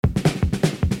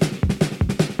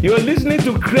You are listening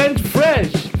to Crunch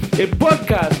Fresh, a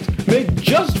podcast made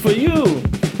just for you.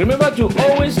 Remember to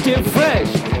always stay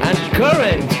fresh and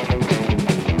current,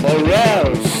 or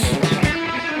else.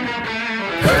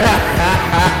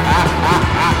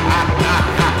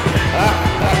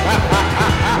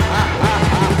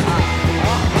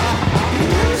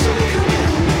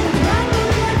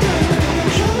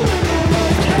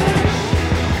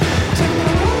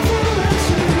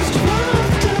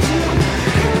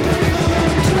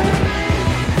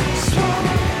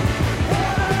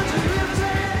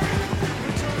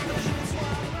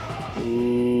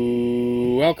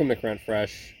 Welcome to Crunch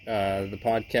Fresh, the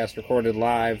podcast recorded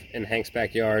live in Hank's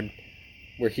backyard.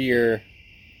 We're here,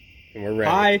 and we're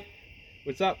ready. Hi,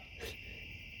 what's up?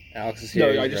 Alex is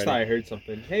here. No, I just thought I heard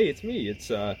something. Hey, it's me. It's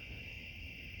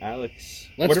Alex.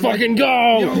 Let's fucking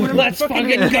go! Let's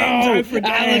fucking go!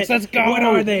 Alex, let's go! What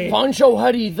are they? Poncho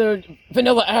Huddy, the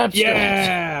vanilla abstract.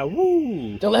 Yeah,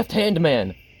 woo! The left-hand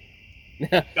man.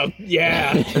 Oh,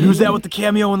 yeah. And who's that with the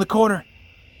cameo in the corner?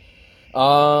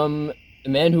 A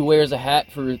man who wears a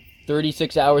hat for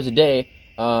 36 hours a day.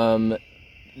 Young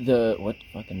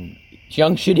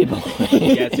shitty boy.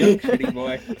 Yeah, it's young shitty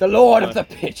boy. The Lord of the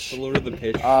Pitch. The Lord of the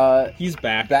Pitch. He's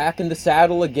back. Back in the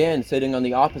saddle again, sitting on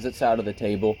the opposite side of the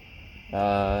table.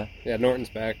 Yeah, Norton's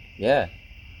back. Yeah.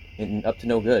 And up to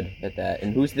no good at that.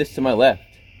 And who's this to my left?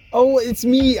 Oh, it's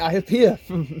me. I appear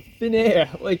from thin air.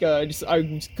 I just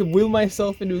could will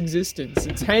myself into existence.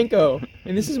 It's Hanko,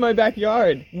 and this is my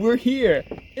backyard. We're here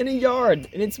in a yard,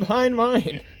 and it's behind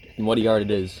mine. And what a yard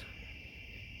it is.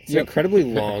 It's an incredibly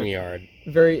long yard.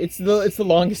 It's the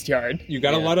longest yard. You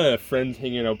got a lot of friends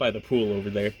hanging out by the pool over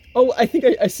there. Oh, I think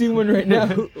I see one right now.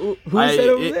 Who is that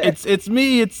over there? It's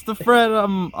me. It's the Fred.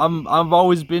 I've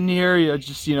always been here. You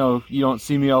don't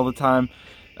see me all the time.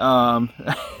 I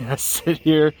sit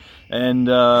here and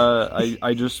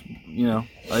I just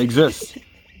I exist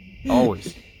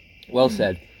always. Well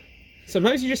said.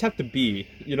 Sometimes you just have to be.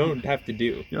 You don't have to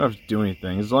do. You don't have to do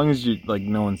anything as long as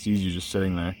no one sees you just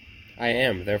sitting there. I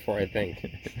am, therefore I think.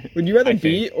 Would you rather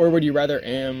be or would you rather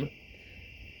am?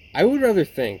 I would rather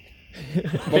think.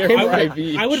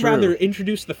 I would rather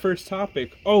introduce the first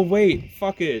topic. Oh wait,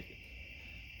 fuck it.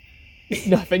 There's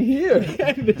nothing here.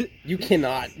 You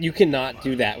cannot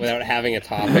do that without having a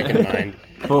topic in mind.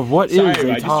 But what is Sorry, a topic?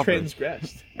 I just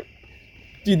transgressed.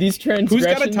 Dude, these transgressions...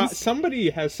 Who's got to talk? Somebody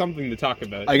has something to talk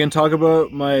about. I can talk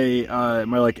about my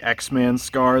my X-Man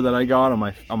scar that I got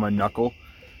on my knuckle.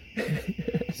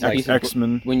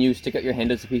 X-Men. When you stick out your hand,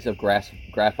 does a piece of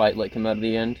graphite come out of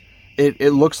the end?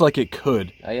 It looks like it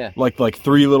could. Oh yeah. Like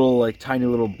three little tiny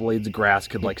little blades of grass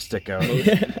could stick out.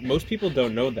 Most people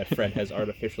don't know that Fred has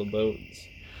artificial bones.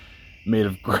 Made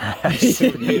of grass.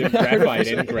 Made of graphite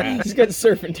and grass. He's got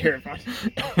surf and terrified.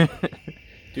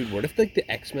 Dude, what if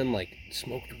the X-Men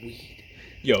smoked weed?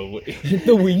 Yo,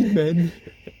 the weed men.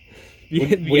 What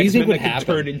do you think would happen?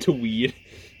 Turn into weed.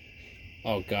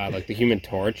 Oh god, like the Human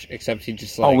Torch, except he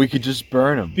just we could just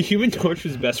burn him. The Human Torch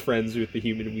was best friends with the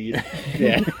human weed.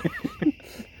 Yeah.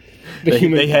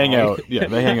 They hang out. Yeah,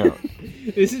 they hang out.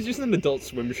 This is just an Adult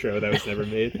Swim show that was never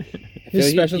made.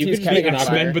 His specialty is catching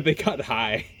X-Men, but they got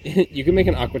high. You can make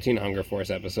an Aqua Teen Hunger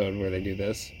Force episode where they do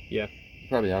this. Yeah.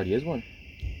 Probably already is one.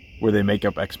 Where they make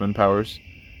up X-Men powers.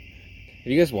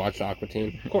 Have you guys watched Aqua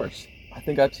Teen? Of course. I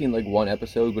think I've seen one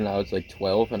episode when I was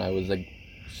 12 and I was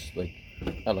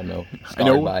I don't know,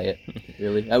 scarred by it.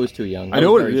 Really, I was too young. I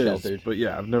know what very it sheltered. is, but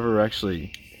yeah, I've never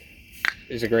actually.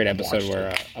 There's a great episode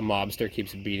where a mobster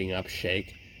keeps beating up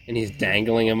Shake, and he's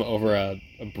dangling him over a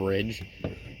bridge,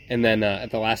 and then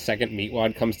at the last second,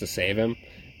 Meatwad comes to save him,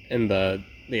 and the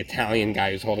Italian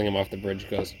guy who's holding him off the bridge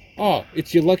goes, "Oh,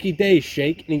 it's your lucky day,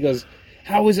 Shake," and he goes,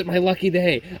 "How is it my lucky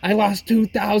day? I lost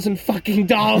 $2,000 fucking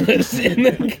dollars."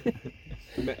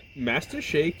 Master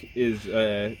Shake is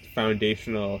a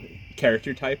foundational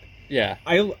character type. Yeah.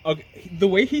 The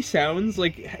way he sounds,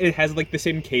 it has the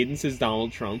same cadence as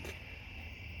Donald Trump.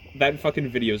 That fucking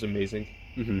video is amazing.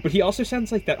 Mm-hmm. But he also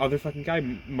sounds like that other fucking guy,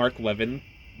 Mark Levin.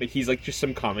 He's just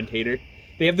some commentator.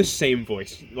 They have the same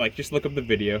voice. Just look up the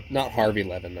video. Not Harvey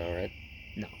Levin though, right?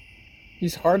 No.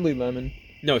 He's hardly lemon.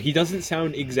 No, he doesn't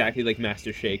sound exactly like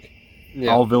Master Shake.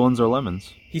 Yeah. All villains are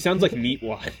lemons. He sounds like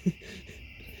Meatwad.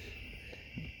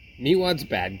 Meatwad's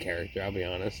bad character, I'll be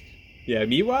honest. Yeah,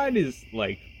 Meatwad is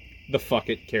the fuck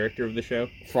it character of the show.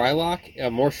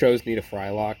 Frylock, more shows need a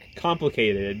Frylock.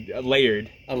 Complicated,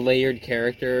 layered. A layered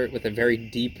character with a very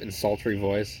deep and sultry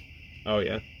voice. Oh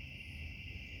yeah.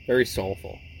 Very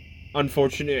soulful.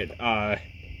 Unfortunate,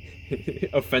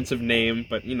 offensive name,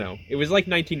 but it was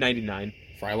 1999.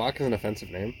 Frylock is an offensive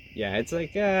name. Yeah, it's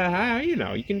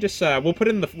you can just we'll put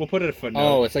it a footnote.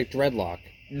 Oh, it's like dreadlock.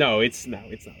 No, it's not.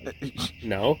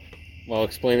 No? Well,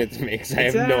 explain it to me, because I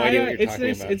have no idea what you're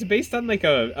talking about. It's based on like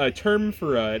a term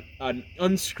for an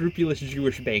unscrupulous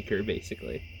Jewish banker,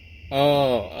 basically.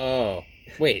 Oh.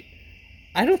 Wait.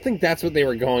 I don't think that's what they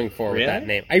were going for with that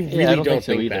name. I really don't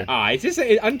think that. It's just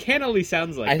it uncannily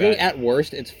sounds like I that. think at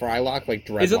worst it's Frylock, like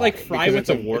Dreadlock. Is it like Fry with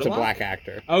a warlock? It's a black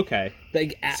actor. Okay.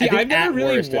 See, I've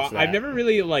never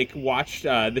really like watched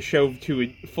the show to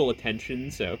full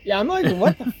attention. So yeah, I'm like,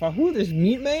 what the fuck? Who is this?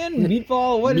 Meat Man?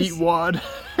 Meatball? What is? Meatwad.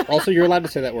 Also, you're allowed to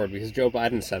say that word because Joe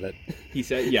Biden said it. He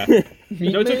said, yeah.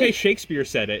 No, it's okay. Shakespeare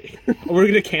said it. We're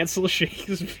gonna cancel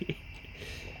Shakespeare.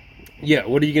 Yeah,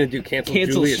 what are you gonna do?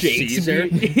 Cancel Julius Caesar?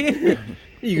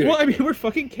 Well, I mean, we're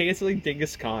fucking canceling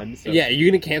Genghis Khan. So. Yeah, you're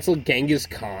gonna cancel Genghis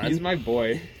Khan? He's my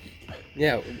boy.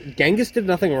 Yeah, Genghis did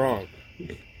nothing wrong.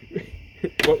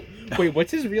 Wait,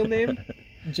 what's his real name?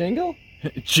 Jingle?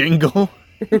 Jingle?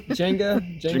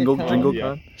 Jingle Khan?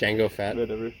 Yeah. Django Fett.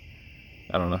 Whatever.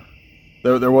 I don't know.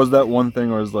 There was that one thing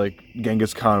where it was like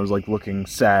Genghis Khan was like looking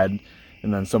sad,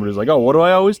 and then somebody was like, "Oh, what do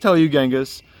I always tell you,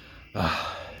 Genghis?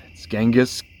 It's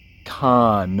Genghis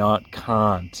Khan, not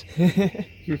Kant."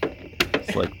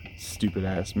 It's like stupid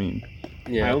ass meme.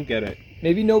 Yeah. I don't get it.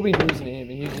 Maybe nobody knew his name,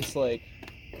 and he's just like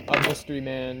a mystery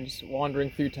man, just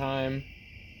wandering through time,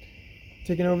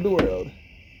 taking over the world.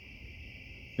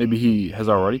 Maybe he has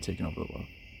already taken over the world.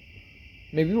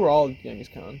 Maybe we're all Genghis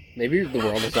Khan. Maybe the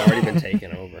world has already been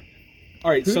taken over. All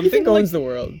right, Who do you think owns the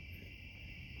world?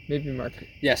 Maybe Mark.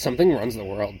 Yeah, something runs the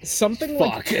world. Something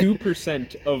like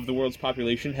 2% of the world's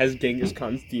population has Genghis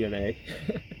Khan's DNA.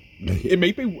 It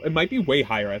might be way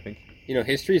higher, I think. You know,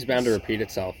 history is bound to repeat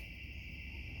itself.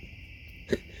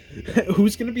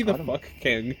 Who's gonna be the fuck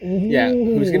king? Yeah,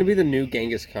 who's gonna be the new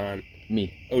Genghis Khan?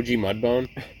 Me. OG Mudbone?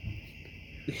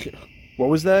 What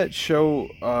was that show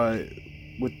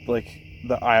with like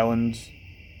the island?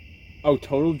 Oh,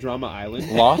 Total Drama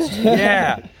Island? Lost?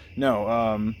 Yeah.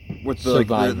 No, with the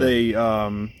Survivor.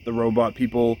 the robot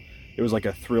people. It was like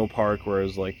a thrill park where it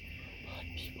was like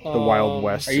the Wild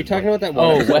West. Are you talking about that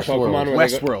one episode of Pokemon? Where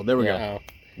Westworld. There we go. Oh.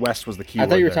 West was the key. I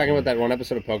thought you were talking about that one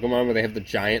episode of Pokemon where they have the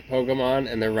giant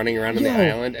Pokemon and they're running around on the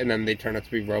island and then they turn out to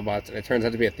be robots and it turns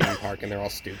out to be a theme park and they're all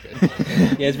stupid.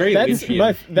 Yeah, it's very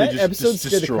Lynchian. That episode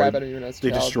scared the crap out of me when I was a They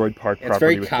child. destroyed park It's property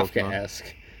very with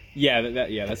Kafka-esque. Yeah,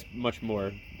 that's much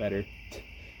more better.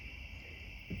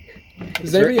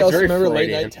 Does anybody else very remember late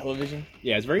Freudian. night television?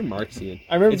 Yeah, it's very Marxian.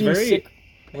 I remember It's being very- sick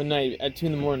one night at 2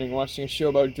 a.m. watching a show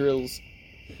about drills.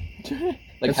 Like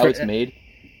That's how right. it's made?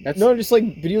 That's No, just like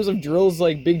videos of drills,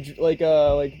 like big, like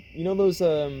you know those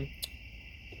yeah,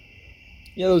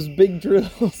 those big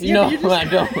drills. No, I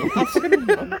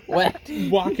don't. What?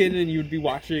 Walk in and you'd be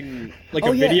watching like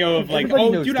Oh, a yeah. video of like, Everybody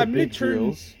oh, knows dude, the I'm gonna big turn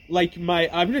drills.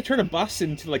 I'm gonna turn a bus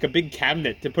into like a big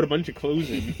cabinet to put a bunch of clothes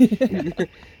in. Put it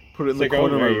in It's the like, oh,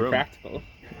 corner of my very room. practical.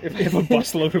 If I have a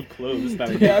busload of clothes,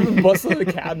 that Yeah, I have a bustle of the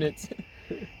cabinets.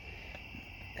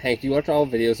 Hank, do you watch all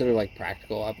videos that are like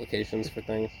practical applications for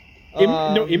things?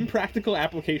 No, impractical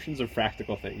applications of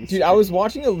practical things. Dude, I was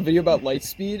watching a video about light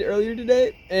speed earlier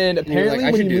today, and you were like, apparently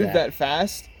I when should you do move that. that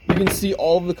fast, you can see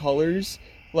all of the colors,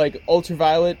 like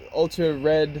ultraviolet, ultra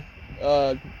red,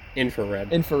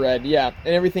 Infrared. yeah,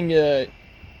 and everything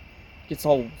gets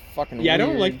all fucking Yeah, I weird.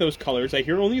 don't like those colors. I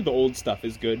hear only the old stuff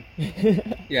is good.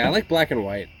 Yeah, I like black and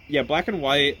white. Yeah, black and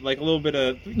white, like a little bit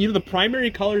of the primary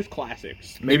colors,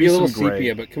 classics. Maybe a little some gray.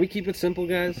 sepia, but can we keep it simple,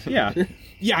 guys? Yeah,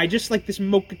 yeah. I just like this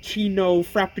mochaccino,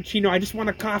 frappuccino. I just want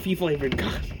a coffee flavored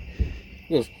coffee.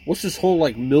 He goes, what's this whole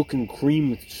like milk and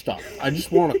cream stuff? I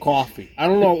just want a coffee. I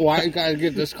don't know why you guys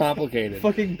get this complicated.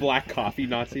 Fucking black coffee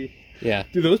Nazi. Yeah,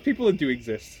 Do those people do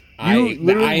exist? I am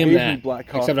gave me that. black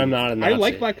Except coffee. I'm not a Nazi. I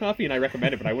like black coffee and I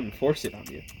recommend it, but I wouldn't force it on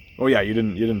you. Oh yeah, you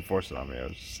didn't force it on me.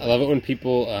 I love it when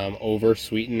people over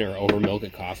sweeten or over milk a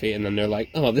coffee, and then they're like,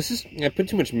 "Oh, I put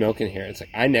too much milk in here." It's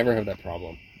like I never have that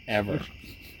problem ever.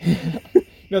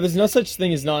 No, there's no such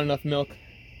thing as not enough milk.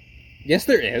 Yes,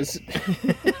 there is.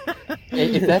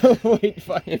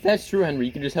 If that's true, Henry,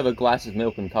 you can just have a glass of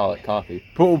milk and call it coffee.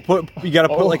 You gotta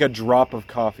put like a drop of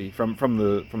coffee from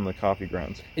the coffee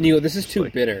grounds. And you go, "This is too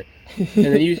bitter," and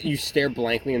then you stare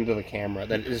blankly into the camera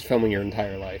that is filming your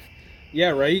entire life, Yeah,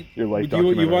 right. Your life You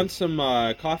documentary. want some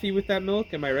coffee with that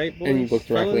milk? Am I right, boys? and you look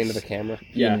directly fellas? into the camera.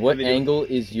 Yeah. And what I mean, angle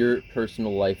is your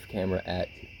personal life camera at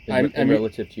I'm-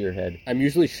 relative to your head? I'm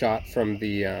usually shot from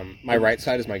the my right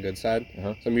side is my good side,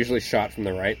 Uh-huh. so I'm usually shot from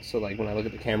the right. So like when I look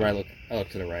at the camera, I look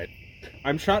to the right.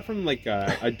 I'm shot from like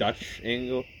a Dutch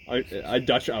angle, a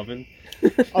Dutch oven.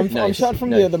 I'm Nice, shot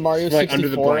from nice. the Mario Like 64 under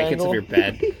the blankets angle, of your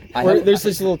bed. where there's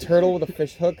this little turtle with a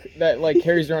fish hook that like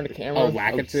carries around a camera. Oh,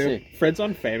 whack it too. sick. Fred's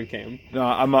on fan cam. No,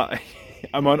 I'm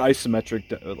I'm on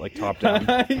isometric, like top down.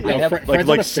 Fred's on a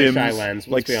like fisheye Sims, lens,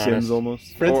 like let's be Sims honest.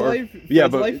 almost. Fred's Or- life- yeah,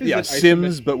 Fred's but life is yeah, an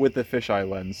Sims, but with the fisheye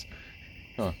lens.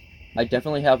 I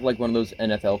definitely have like one of those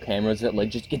NFL cameras that like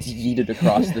just gets yeeted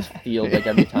across this field like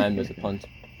every time there's a punt.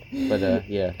 But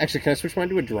yeah. Actually, can I switch mine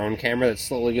to a drone camera that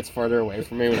slowly gets farther away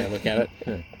from me when I look at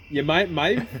it? Yeah,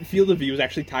 my field of view is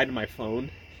actually tied to my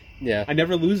phone. Yeah. I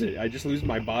never lose it. I just lose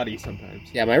my body sometimes.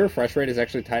 Yeah, my refresh rate is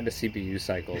actually tied to CPU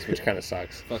cycles, which kind of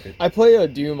sucks. Fuck it. I play a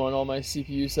Doom on all my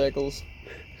CPU cycles.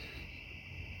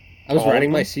 I was All of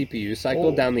riding my them? CPU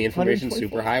cycle down the information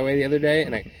 124. superhighway the other day,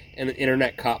 and the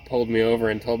internet cop pulled me over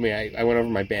and told me I went over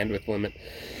my bandwidth limit.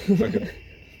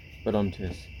 But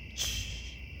this.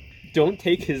 Don't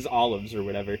take his olives or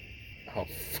whatever. Oh,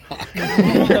 fuck.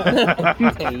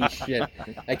 Holy shit.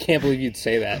 I can't believe you'd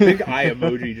say that. Big eye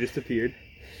emoji just appeared.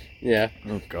 Yeah.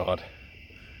 Oh God.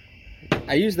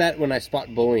 I use that when I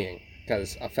spot bullying,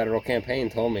 because a federal campaign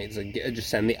told me, it's like, just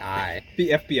send the eye. The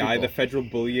FBI, People. the federal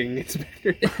bullying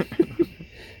inspector.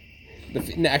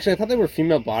 Actually, I thought they were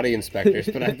female body inspectors,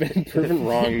 but I've been proven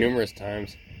wrong numerous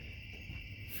times.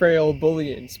 Frail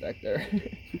bully inspector.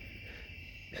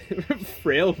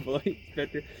 Frail bully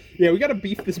inspector. Yeah, we gotta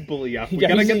beef this bully up. We Yeah,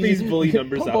 gotta he's- get these bully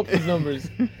numbers Pump up. up his numbers.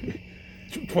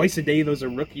 Twice a day, those are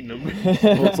rookie numbers.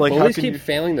 Well, it's like Bullies keep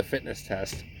failing the fitness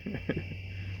test.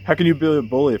 how can you be a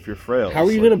bully if you're frail? How are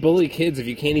It's you like- going to bully kids if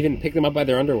you can't even pick them up by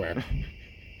their underwear?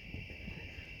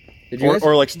 Did you guys...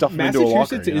 or like stuff them into a locker?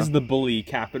 Massachusetts You know? is the bully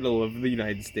capital of the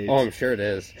United States. Oh, I'm sure it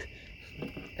is.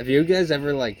 Have you guys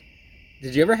ever, like...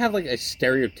 Did you ever have, like, a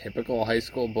stereotypical high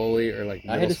school bully or, like,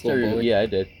 I middle had a school stereo. bully? Yeah, I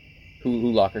did.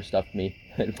 Who locker stuffed me?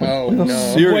 Oh, no.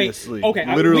 Seriously. Wait,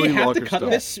 okay, literally we have to locker cut stuff.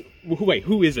 this. Wait,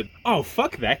 who is it? Oh,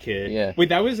 fuck that kid. Yeah. Wait,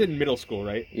 that was in middle school,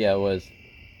 right? Yeah, it was.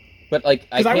 But like,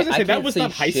 Because I was gonna say that can't was say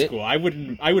not high shit. school. I would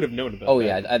have known about. Oh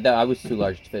that. yeah, I was too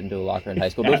large to fit into a locker in high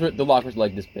school. The lockers were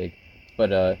like this big.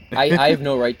 But I have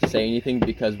no right to say anything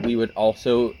because we would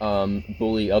also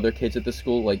bully other kids at the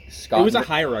school. Like Scott. It was a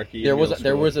hierarchy. There in was middle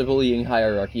there school. was a bullying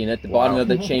hierarchy, and at the bottom of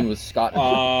the chain was Scott.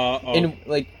 And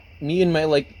like me and my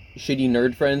like shitty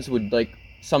nerd friends would like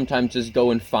sometimes just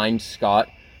go and find Scott,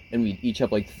 and we'd each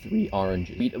have like 3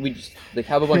 oranges. We just like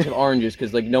have a bunch of oranges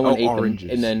because like no one ate oranges.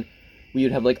 them, and then we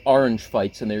would have like orange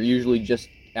fights, and they were usually just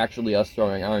actually us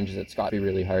throwing oranges at Scott. It'd be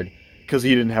really hard. Because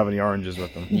he didn't have any oranges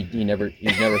with him. He never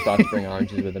thought to bring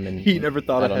oranges with him, and He never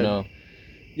thought I don't ahead. know.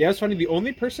 Yeah, it's funny. The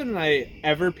only person I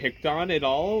ever picked on at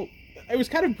all, it was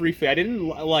kind of briefly. I didn't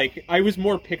like. I was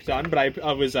more picked on, but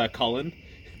I was Cullen,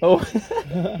 Oh,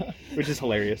 which is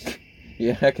hilarious.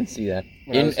 yeah, I can see that.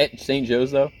 When I was- At St.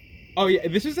 Joe's though. Oh yeah,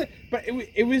 this is but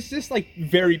it was just like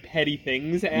very petty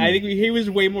things, and I think he was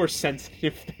way more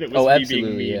sensitive than it was Oh, me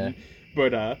absolutely, being yeah. mean.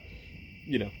 But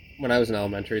you know, When I was in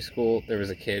elementary school, there was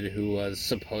a kid who was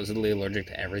supposedly allergic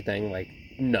to everything, like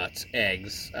nuts,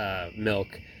 eggs, milk,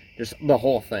 just the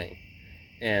whole thing.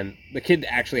 And the kid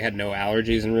actually had no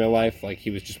allergies in real life. Like, he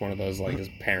was just one of those, like, his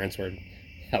parents were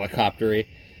helicoptery.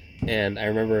 And I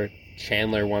remember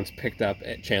Chandler once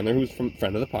Chandler, who's from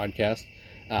friend of the podcast,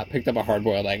 picked up a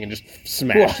hard-boiled egg and just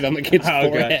smashed it on the kid's Oh,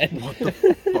 God. forehead. What the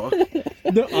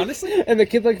fuck? no, honestly, And the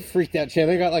kid, like, freaked out.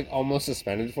 Chandler got, like, almost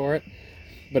suspended for it.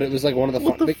 But it was, like, one of the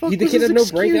What fun... the fuck the was kid his had no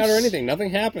breakout or excuse? anything. Nothing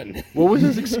happened. What was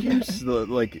his excuse?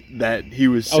 Like that he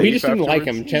was. Oh, he safe just didn't like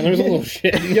afterwards? him. Chandler was a little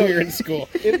shit. Yo, you're in school.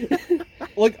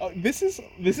 like this is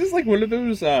like one of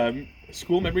those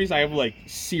school memories I have like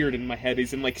seared in my head.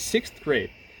 Is in like 6th grade.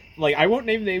 Like I won't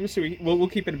name names, so we'll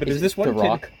keep it. But there's this one The kid.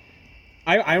 Rock.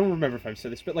 I don't remember if I've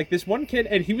said this, but like this one kid,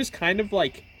 and he was kind of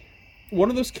like one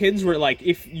of those kids where like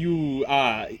if you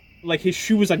like his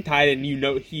shoe was untied and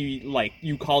he like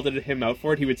you called him out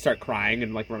for it, he would start crying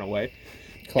and like run away.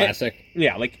 Classic.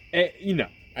 Yeah, like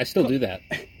I still do that.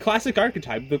 classic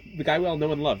archetype. The guy we all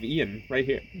know and love, Ian, right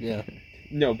here. Yeah.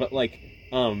 No, but like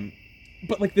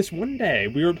this one day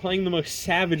we were playing the most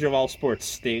savage of all sports,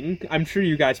 Sting. I'm sure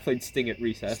you guys played Sting at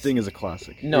recess. Sting is a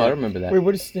classic. No, I don't remember that. Wait,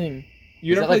 what is Sting?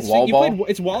 You Is never that like played Sting? wall You ball? played,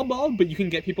 it's wall ball, but you can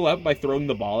get people out by throwing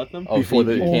the ball at them. Oh, Before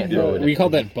you the- can't throw it. We call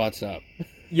that butts up.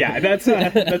 Yeah, that's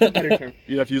a better term.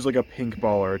 You'd have to use like a pink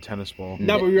ball or a tennis ball.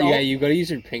 No, but we were all You gotta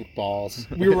use your pink balls.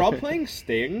 we were all playing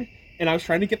Sting, and I was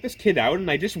trying to get this kid out,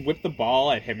 and I just whipped the ball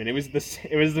at him, and it was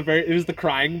the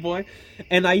crying boy,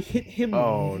 and I hit him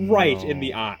right no. in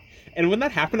the eye. And when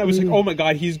that happened, I was like, oh my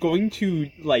god, he's going to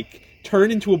like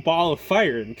turn into a ball of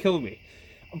fire and kill me.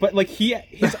 But like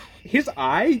his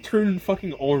eye turned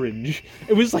fucking orange.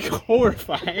 It was like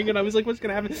horrifying, and I was like, what's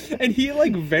gonna happen? And he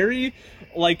like very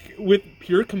like with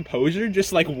pure composure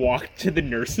just like walked to the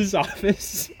nurse's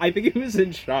office. I think he was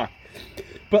in shock.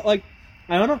 But like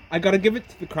I don't know. I gotta give it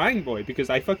to the crying boy because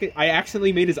I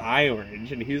accidentally made his eye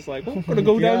orange, and he was like, "Oh, I'm gonna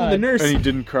go down to the nurse And he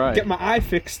didn't cry. get my eye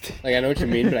fixed." Like, I know what you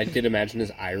mean, but I did imagine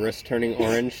his iris turning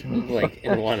orange, like,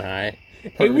 in one eye.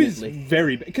 It was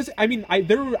very bad because I mean, I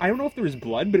don't know if there was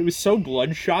blood, but it was so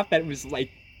bloodshot that it was like.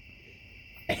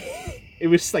 It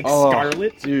was like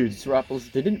scarlet. Dude.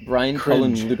 Swapples, didn't Brian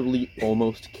Cringe. Cullen literally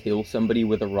almost kill somebody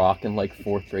with a rock in like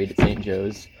 4th grade at St.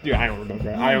 Joe's? Dude, I don't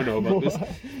remember. I don't know about this.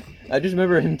 I just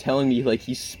remember him telling me like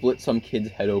he split some kid's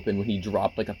head open when he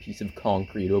dropped like a piece of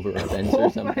concrete over a fence or Oh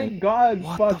something. my god,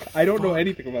 What fuck. the I don't know fuck?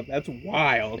 anything about that. That's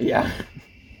wild. Yeah,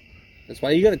 That's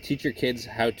why you gotta teach your kids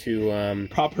how to,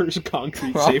 Proper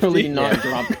concrete properly safety. not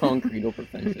drop concrete over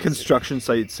fences. Construction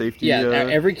site safety. yeah,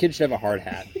 every kid should have a hard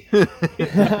hat.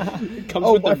 It comes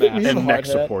Oh, with I the think we mask. have and a neck hard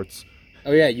hat. supports.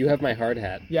 Oh yeah, you have my hard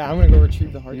hat. Yeah, I'm gonna go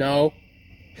retrieve the hard. No.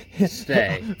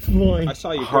 Stay. Fine. I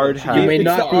saw you. Hard She hat. You gave may me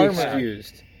Fix not the be armor.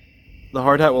 excused. The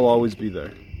hard hat will always be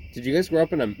there. Did you guys grow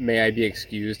up in a may I be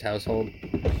excused household?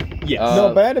 Yes.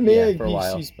 No, but I had a yeah, May for a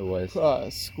while. BC's It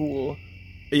was. school.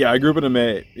 Yeah, I grew up in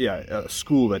a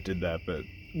school that did that, but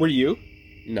Were you?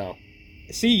 No.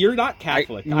 See, you're not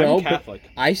Catholic. no, I'm but- Catholic.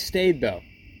 I stayed though.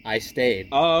 I stayed.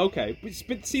 Oh, okay.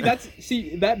 But see,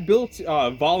 that built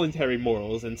voluntary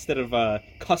morals instead of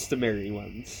customary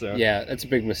ones. So Yeah, that's a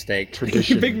big mistake.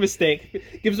 tradition. big mistake.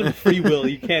 Gives them free will.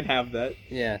 You can't have that.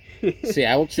 Yeah. See,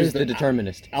 I will choose Choose the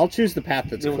determinist. I'll choose the path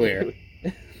that's clear.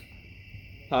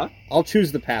 Huh? I'll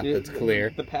choose the path that's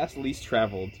clear. The path least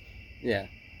traveled. Yeah.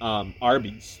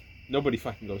 Arby's. Nobody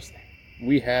fucking goes there.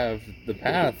 We have the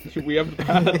path. We have the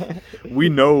path. We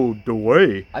know the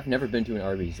way. I've never been to an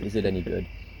Arby's. Is it any good?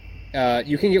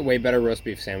 You can get way better roast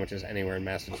beef sandwiches anywhere in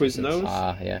Massachusetts.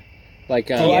 Quiznos? Yeah. Like,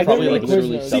 Oh, I've Probably never like been to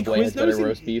literally Quiznos. Subway has See, better Quiznos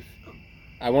roast beef.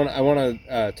 I want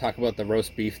to talk about the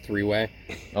roast beef three-way.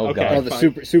 Oh Okay. god. Oh, the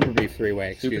fine. super beef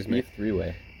three-way, Super excuse me. beef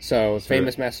 3-way. So,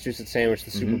 famous Massachusetts sandwich, the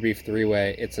super beef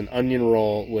three-way. It's an onion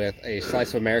roll with a slice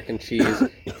of American cheese,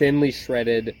 thinly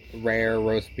shredded, rare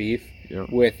roast beef, Yeah.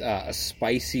 with a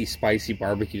spicy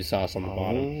barbecue sauce on the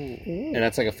bottom. And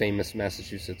that's like a famous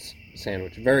Massachusetts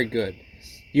sandwich. Very good.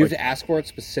 You have to ask for it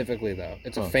specifically, though.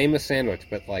 It's a famous sandwich,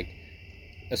 but like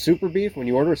a super beef, when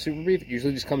you order a super beef, it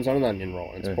usually just comes on an onion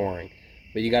roll, and it's boring.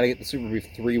 But you got to get the super beef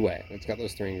three-way. It's got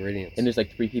those 3 ingredients. And there's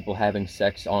like 3 people having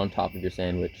sex on top of your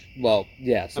sandwich. Well,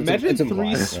 yeah. So Imagine it's 3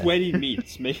 implied. sweaty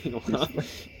meats making one.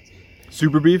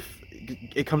 Super beef.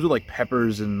 It comes with like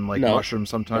peppers and like No. mushrooms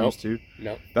sometimes too.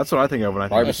 No. That's what I think of when I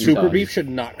think A of Barbecue super sauce. beef should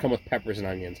not come with peppers and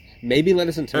onions. Maybe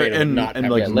lettuce and tomato, And- but not and,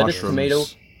 peppers. like, Yeah, lettuce, mushrooms. tomato,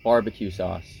 barbecue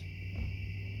sauce.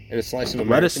 And a slice of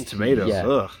lettuce, American tomatoes. Yeah.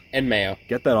 Ugh. and mayo.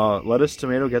 Get that off. Lettuce,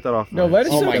 tomato. Get that off. No, my-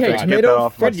 lettuce Oh is my okay. God. Get that Tomato.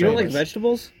 off my Fred, you don't like sandwich.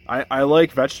 vegetables? I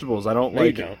like vegetables. I don't No, you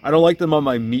like. don't. I don't like them on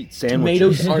my meat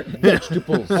sandwiches. Tomatoes aren't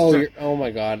vegetables. Oh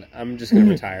my god, I'm just gonna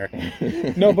retire.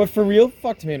 No, but for real,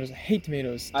 fuck tomatoes. I hate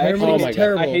tomatoes. I Tomatoes oh is my God.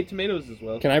 terrible. I hate tomatoes as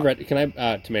well. Can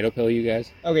I tomato pill you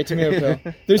guys? Okay, tomato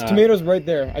pill. There's tomatoes right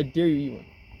there. I dare you eat one.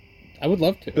 I would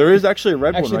love to. There is actually a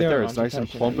red Actually, one right there there. are It's ones nice and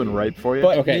attached to plump it. and ripe for you.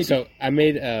 But- Okay, maybe. so I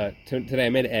made today I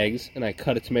made eggs and I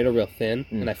cut a tomato real thin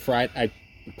and I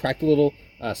cracked a little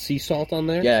sea salt on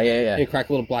there. Yeah. And you crack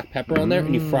a little black pepper on there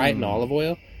and you fry it in olive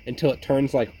oil until it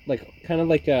turns like kind of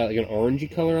like an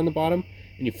orangey color on the bottom,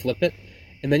 and you flip it.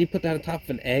 And then you put that on top of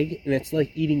an egg, and it's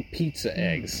like eating pizza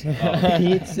eggs.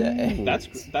 Pizza.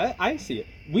 That I see it.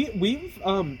 We've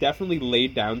definitely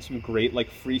laid down some great like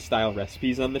freestyle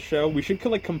recipes on the show. We should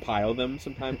like compile them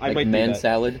sometime. I Like might man do that.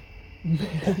 salad.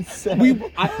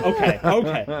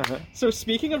 Okay. So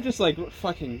speaking of just like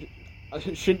fucking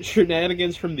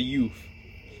shenanigans from the youth,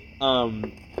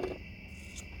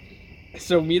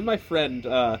 so me and my friend,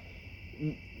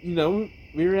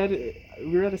 we were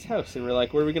at his house and we're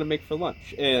like, what are we gonna make for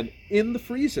lunch? And in the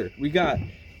freezer we got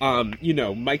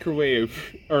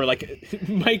microwave or like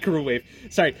microwave.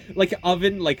 Sorry, like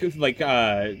oven,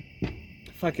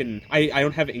 fucking. I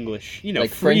don't have English.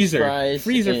 Like freezer, French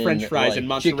fries French and, fries like, and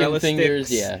mozzarella chicken fingers,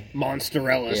 sticks. yeah.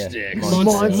 Monsterella Yeah.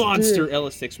 sticks.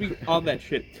 Monster sticks. All that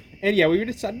shit. And yeah, what we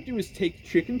decided to do was take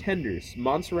chicken tenders,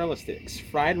 mozzarella sticks,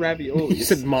 fried raviolis. You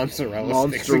said mozzarella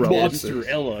sticks.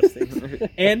 Mozzarella sticks,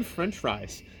 and French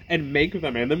fries, and make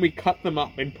them, and then we cut them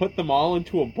up and put them all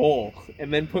into a bowl,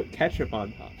 and then put ketchup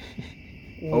on top.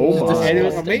 Oh my. And it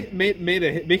was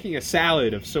making a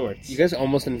salad of sorts. You guys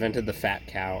almost invented the fat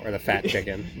cow or the fat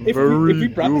chicken. If we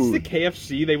brought this to good.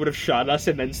 KFC, they would have shot us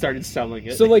and then started selling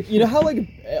it. So like, you know how like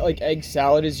egg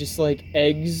salad is just like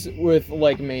eggs with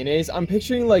like mayonnaise? I'm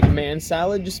picturing like man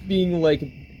salad just being like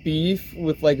beef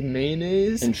with like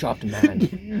mayonnaise. And chopped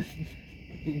man.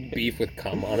 Beef with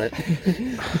cum on it.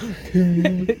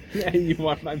 Yeah, you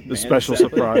want my The special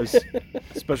surprise.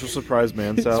 Special surprise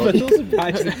man salad. Special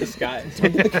surprise in disguise.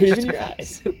 The cave in your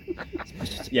eyes.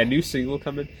 Yeah, new single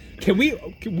coming. Can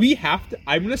we have to?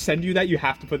 I'm gonna send you that. You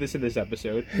have to put this in this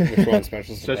episode. Which one?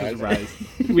 Special surprise. Special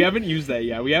surprise. We haven't used that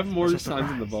yet. We have more songs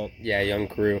in the vault. Yeah, young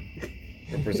crew.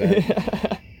 Represent.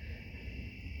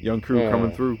 Young crew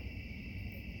coming through.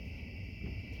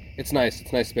 It's nice.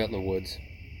 It's nice to be out in the woods.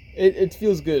 It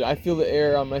feels good. I feel the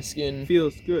air on my skin.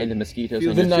 Feels good. And the mosquitoes Feel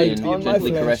on the your night skin, on my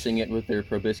gently flesh. caressing it with their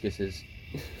proboscises.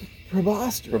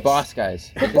 Proboscis.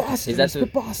 Proboscis. Is that the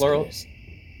plural?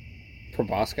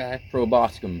 Proboscis?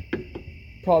 Proboscum.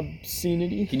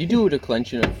 Probscenity. Can you do a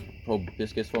declension of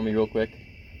proboscis for me real quick?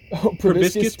 Oh,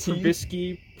 Probiscus,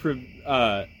 probiscus,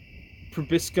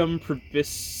 probiscum,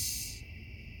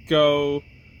 probisco,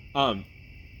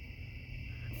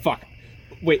 fuck.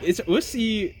 Wait, it's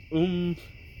Ussi,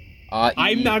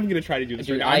 I'm not even gonna try to do this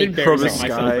right now. I'm embarrassing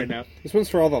myself right now. This one's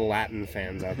for all the Latin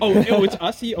fans out there. Oh, it's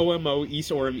Ussi, OMO,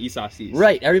 Esorum, Esasis.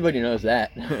 Right, everybody knows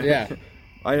that. Yeah.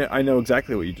 I know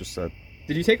exactly what you just said.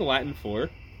 Did you take Latin 4?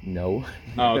 No.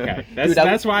 Oh, okay. Dude,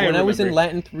 That's why when I was in remember.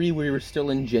 Latin 3, we were still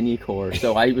in Genie Core,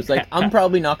 so I was like, I'm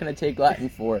probably not going to take Latin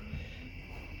 4.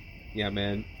 Yeah,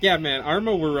 man.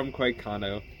 Armo Verum Quae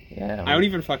Cano. Yeah. I don't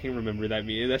even fucking remember that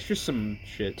meaning. That's just some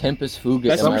shit. Tempus Fugit,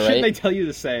 That's am some I shit right? they tell you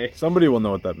to say. Somebody will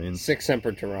know what that means. Sic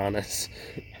Semper Tyrannis.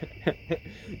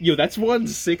 Yo, that's 1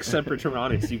 6 Semper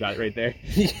Tyrannis you got right there.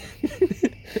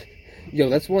 Yo,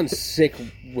 that's one sick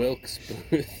Wilkes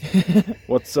Booth.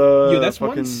 What's Yo, that's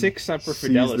fucking 1 6 Semper seize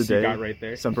Fidelis the you day? got right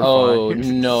there. Semper Oh, Fi.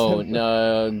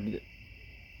 no.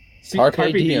 See,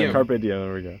 Carpe diem. Carpe diem.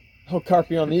 There we go. Oh,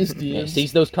 carpe on these Yeah, DMs.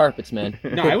 seize those carpets, man.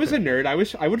 No, I was a nerd.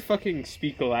 I would fucking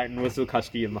speak Latin with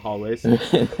Zukuski in the hallways.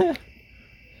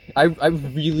 I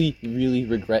really, really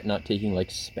regret not taking,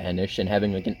 like, Spanish and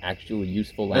having, like, an actual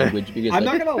useful language, because, I'm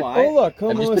like, not gonna lie. Oh, look.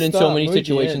 I've just been in so many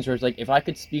situations where it's like, if I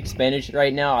could speak Spanish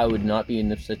right now, I would not be in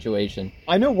this situation.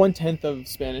 I know 1/10 of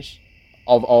Spanish.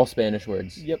 Of all Spanish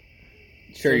words. Yep.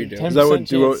 Sure you do. 10% Is that what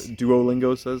chance.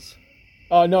 Duolingo says?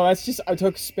 Oh, no, that's just, I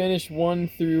took Spanish 1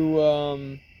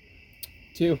 through,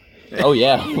 2. Oh,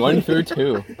 yeah. 1 through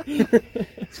 2.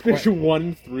 Spanish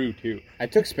 1 through 2. I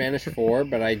took Spanish 4,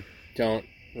 but I don't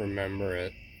remember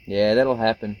it. Yeah, that'll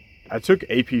happen. I took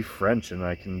AP French and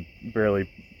I can barely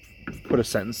put a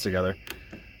sentence together.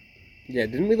 Yeah,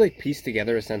 didn't we, like, piece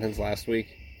together a sentence last week?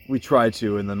 We tried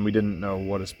to, and then we didn't know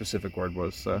what a specific word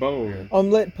was. So. Boom.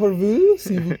 Omelette pour vous,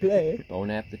 s'il vous plaît. Bon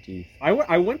appetit.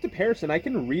 I went to Paris and I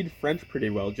can read French pretty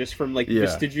well just from like Yeah.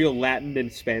 vestigial Latin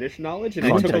and Spanish knowledge. And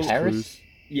Context I took Paris? clues.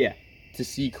 yeah. To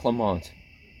see Clement.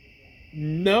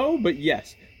 No, but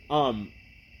yes. But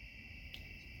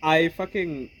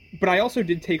I also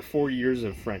did take 4 years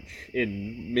of French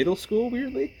in middle school,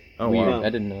 weirdly. Oh, Weird. wow. I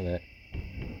didn't know that.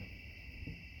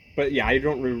 But yeah, I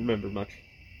don't remember much.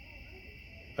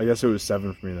 I guess it was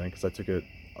 7 for me then, because I took it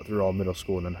through all middle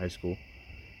school and then high school.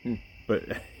 But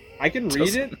I can read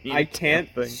Doesn't it. mean I a damn can't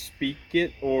thing. speak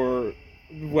it or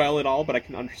well at all, but I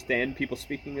can understand people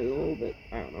speaking it a little bit.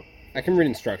 I don't know. I can read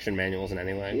instruction manuals in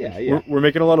any language. Yeah, yeah. we're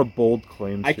making a lot of bold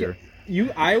claims I here.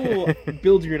 I will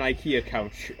build you an IKEA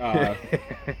couch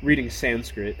reading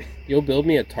Sanskrit. You'll build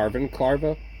me a Tarvin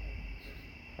Clarvo?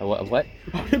 A what?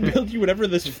 I'm gonna build you whatever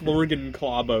this Florgan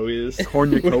Clabo is.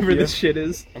 Whatever Cornucopia. this shit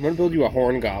is. I'm gonna build you a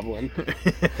horn goblin.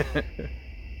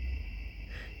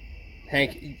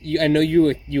 Hank, I know you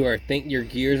are your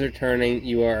gears are turning.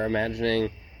 You are imagining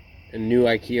a new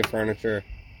IKEA furniture.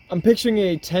 I'm picturing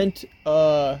a tent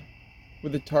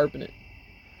with a tarp in it.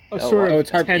 It's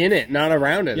hard in it, not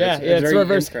around it. Yeah, it's it's very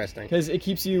reverse. interesting. Because it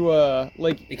keeps you,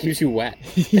 like... It keeps you wet.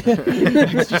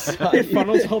 It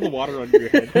funnels all the water under your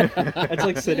head. It's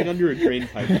like sitting under a drain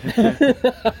pipe.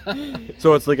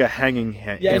 So it's like a hanging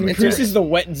Yeah, it hammock. increases the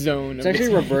wet zone. It's of actually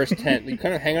the a reverse tent. You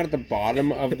kind of hang out at the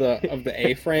bottom of the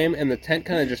A-frame, and the tent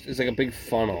kind of just is like a big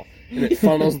funnel, and it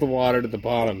funnels the water to the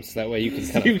bottom, so that way you can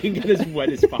So kind you of. can get as wet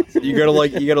as possible. You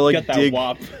gotta Get that dig.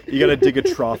 wop. You gotta dig a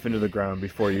trough into the ground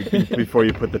before you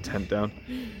put the tent down.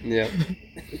 Yeah.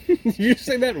 Did you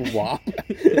say that wop?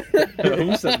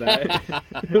 Who said that?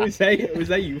 Was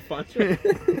that you, Foncho?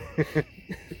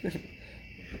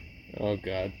 Oh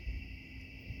god.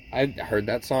 I heard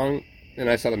that song and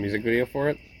I saw the music video for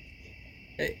it.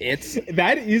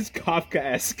 That is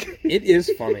Kafka-esque. It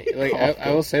is funny. Like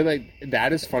I will say, like,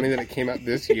 that is funny that it came out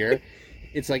this year.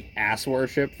 It's like ass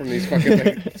worship from these fucking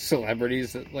like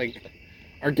celebrities that like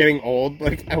are getting old.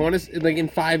 Like I want to like in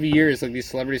 5 years, like these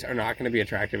celebrities are not going to be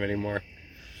attractive anymore.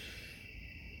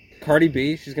 Cardi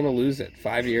B, she's going to lose it.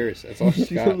 5 years. That's all she's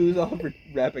She's got. gonna lose all of her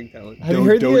rapping talent. Have you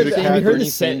heard Doja the... Cat. Have you heard Bernie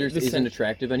the Sanders the isn't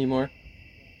attractive anymore?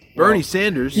 Bernie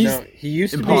Sanders. No, he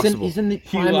used to be. Impossible. He's in the He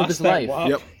prime of lost his that life. wop.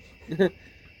 Yep.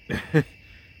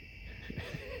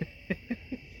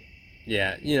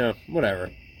 Yeah, you know, whatever.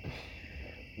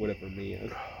 Whatever,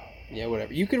 man. Yeah,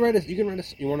 whatever. You want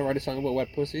to write a song about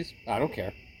wet pussies? I don't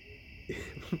care.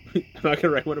 I'm not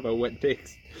gonna write one about wet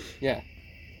dicks. Yeah.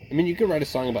 I mean, you could write a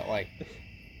song about, like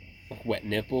wet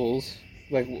nipples.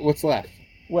 Like, what's left?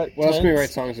 What else can we write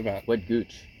songs about? Wet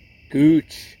gooch.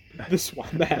 Gooch. The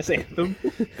swamp ass anthem.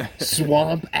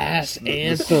 Swamp ass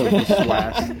anthem.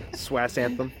 Swass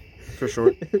anthem, for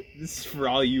short. This is for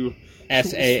all you SAA.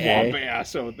 swamp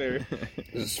ass out there.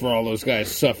 This is for all those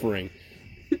guys suffering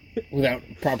without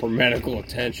proper medical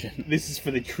attention. This is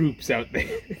for the troops out there.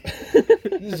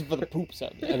 This is for the poops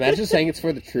out there. Imagine saying it's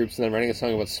for the troops and then writing a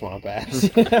song about swamp ass.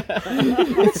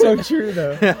 It's so true,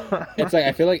 though. It's like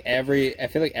I feel like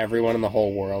everyone in the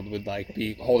whole world would like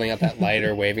be holding out that light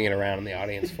or waving it around in the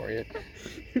audience for you.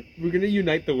 We're gonna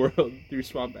unite the world through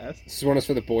swamp ass. This one is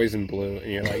for the boys in blue,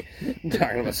 and you're like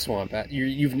talking about swamp ass.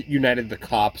 You've united the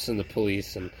cops and the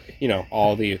police, and you know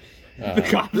all the. The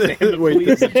cops and the Wait,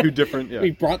 police. these are two different. Yeah.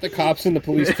 We brought the cops and the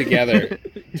police together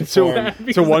to So- form.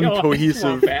 Because one they all like cohesive-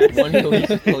 swamp ass. One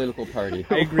cohesive political party.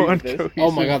 I agree with this. Oh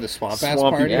my god, the swamp ass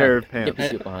Swampy party! pair of Get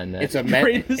pants. get behind that. It's a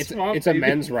Greatest swamp it's a baby.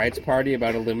 men's rights party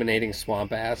about eliminating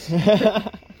swamp ass.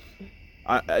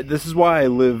 This is why I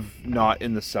live not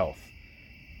in the South.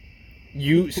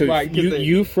 Why? 'Cause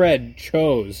You Fred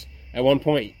chose at one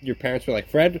point. Your parents were like,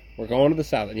 "Fred, we're going to the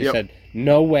South," and you Yep. said,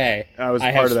 "No way! I was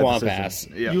I part have of that swamp decision. ass."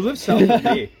 Yeah. You live south of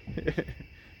me.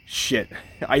 Shit.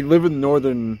 I live in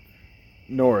northern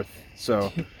north,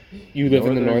 so You live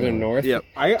in the Northern northern north. yep.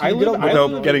 I live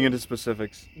Without getting into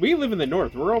specifics. We live in the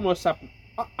north. We're almost up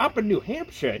in New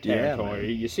Hampshire Yeah, territory.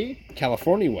 man. You see?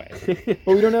 California way.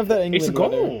 But we don't have that England It's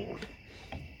weather. gold.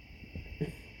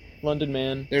 London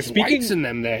man. There's Speaking- whites in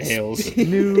them there hills.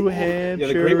 New the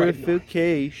Great White-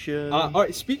 Hampshire. All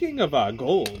right. Speaking of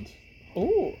gold,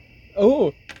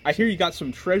 Oh, I hear you got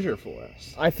some treasure for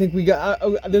us. I think we got.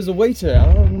 There's a waiter.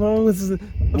 Oh no, this is.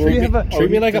 We have a.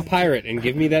 Treat me like a pirate and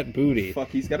give me that booty. Fuck,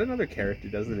 he's got another character,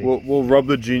 doesn't he? We'll rub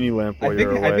the genie lamp while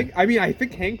you're away. I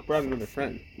think Hank brought another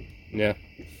friend. Yeah.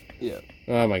 Yeah.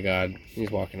 Oh my god,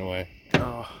 he's walking away.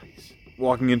 Oh, he's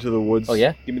walking into the woods. Oh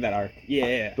yeah, Give me that arc.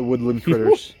 Yeah. The woodland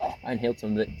critters. I inhaled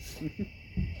some of it.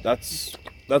 That's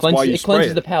Cleanses, why you it spray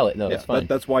cleanses it. the palate, though. Yeah, It's fine.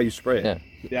 that's why you spray it. Yeah.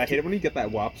 Yeah, I hate it when you get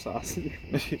that wop sauce.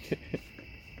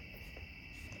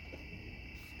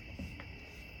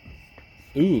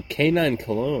 Ooh, canine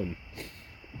cologne.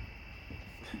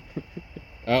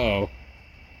 Uh-oh.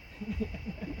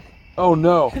 Oh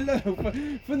no. Hello,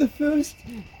 for the first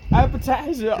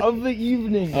appetizer of the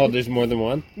evening. Oh, there's more than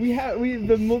one? We have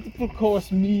the multiple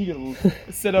course meal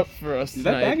set up for us Is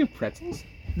that tonight. bag of pretzels?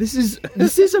 This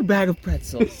is a bag of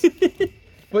pretzels.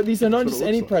 But these are not That's just what it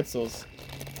any looks like. pretzels.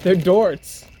 They're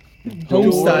Dorts.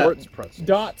 Home style. Dort's pretzels.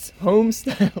 Dots home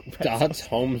style pretzels. Dots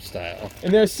home style.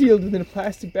 And they're sealed within a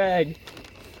plastic bag.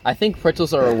 I think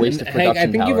pretzels are a waste of Hank, production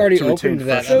I think you've power. already to retain opened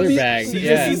that freshness. other these- bag. these-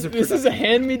 Yeah. these- This is a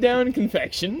hand-me-down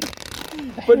confection.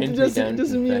 But it Hand-me-down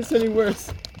doesn't mean it's any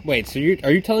worse. Wait, so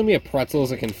are you telling me a pretzel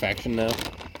is a confection now? You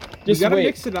Just gotta wait.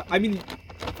 mix it up. I mean,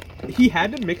 he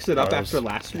had to mix it up Gross. after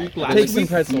last week. Take Last some week,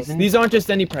 pretzels. These aren't just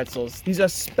any pretzels. These are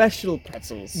special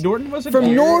pretzels. Norton wasn't From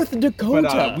here, North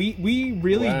Dakota. But we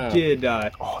really Wow. did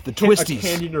Oh, the a twisties.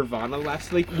 candy Nirvana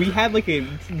last week. We had like a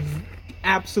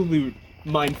absolute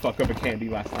mindfuck of a candy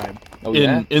last time. Oh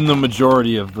yeah. In the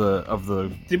majority of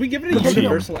the Did we give it a The team.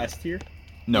 universal S tier?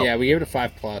 no, Yeah, we gave it a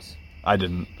 5+. I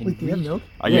didn't. Wait, do you have milk?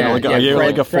 I gave Yeah, it like yeah, I gave it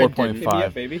like a Fred did. 4.5. Yeah,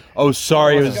 baby. Oh,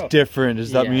 sorry, it Let's was go. different.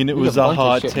 Does that Yeah, mean it we was have a a bunch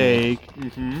hot of shit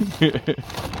take?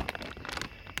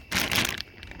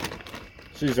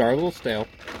 So these are a little stale.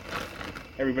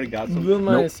 Everybody got some. Will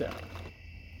myself.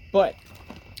 But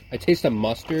I taste a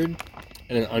mustard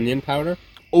and an onion powder.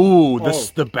 Ooh,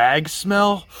 the bag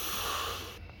smell.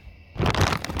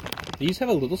 These have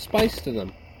a little spice to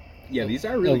them. Yeah, these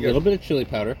are A really little good. bit of chili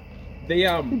powder. They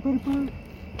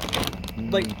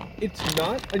like it's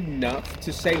not enough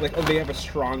to say like, oh, they have a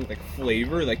strong like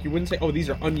flavor. Like you wouldn't say, oh, these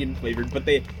are onion flavored, but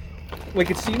they like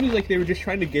it seems like they were just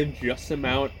trying to give just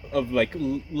amount of like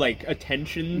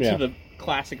attention Yeah. to the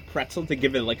classic pretzel to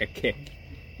give it like a kick.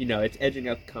 You know, it's edging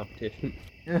out the competition.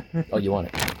 Oh, you want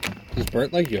it? Does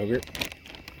Bert like yogurt?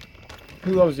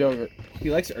 who loves yogurt? He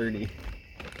likes Ernie.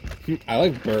 I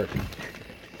like Bert.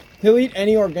 He'll eat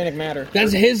any organic matter.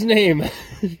 That's his name.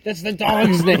 That's the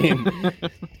dog's name.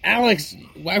 Alex,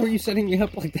 why were you setting me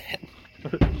up like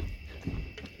that?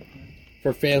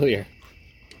 For failure.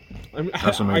 I'm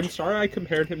SMH. sorry I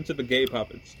compared him to the gay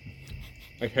puppets.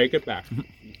 I take it back.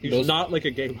 He's Those- not like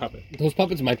a gay puppet. Those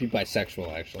puppets might be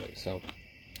bisexual, actually. So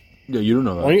Yeah, you don't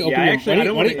know why don't that. you open Yeah, your, actually, why I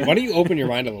don't don't you- wanna- why don't you open your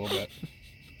mind a little bit?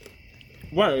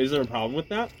 What, is there a problem with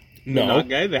that? No. They're not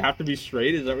gay? They have to be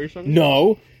straight? Is that what you're saying?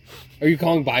 No. Are you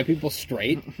calling bi people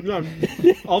straight? No,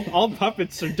 all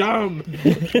puppets are dumb.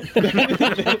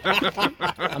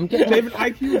 I'm They have an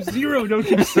IQ of 0, don't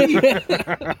you see?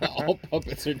 All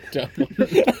puppets are dumb.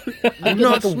 I'm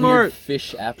not like a smart. weird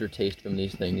fish aftertaste from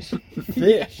these things.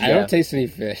 Fish. I don't taste any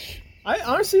fish. I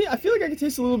honestly, I feel like I can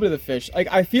taste a little bit of the fish. Like,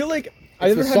 I feel like It's I've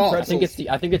never the had salt. pretzels.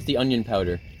 I think it's the onion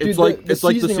powder. It's Dude, like the it's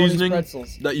like the seasoning on these seasoning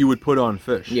pretzels. that you would put on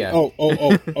fish. Yeah. Oh,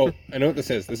 I know what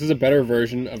this is. This is a better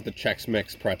version of the Chex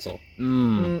Mix pretzel.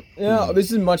 Yeah,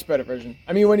 this is a much better version.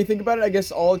 I mean, when you think about it, I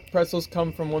guess all pretzels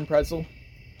come from one pretzel.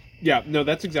 Yeah, no,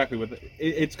 that's exactly what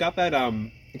it's got that,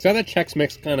 It's got that Chex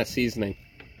Mix kind of seasoning.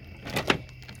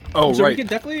 Oh, So right. we can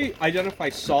definitely identify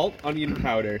salt, onion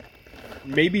powder,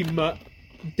 maybe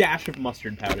dash of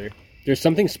mustard powder. There's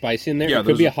something spicy in there. Yeah, It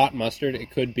could be there's a hot mustard.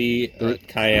 It could be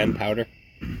cayenne powder.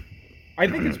 I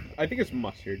think it's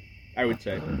mustard, I would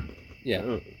say.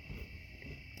 Yeah.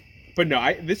 But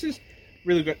no, this is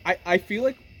really good. I feel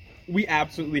like we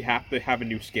absolutely have to have a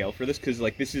new scale for this because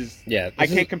like this is I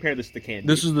can't compare this to candy.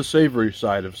 This is the savory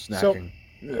side of snacking.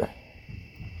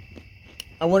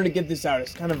 I wanted to get this out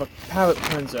as kind of a palate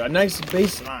cleanser, a nice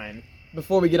baseline,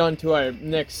 before we get on to our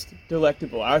next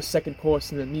delectable, our second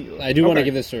course in the meal. I do want to Okay.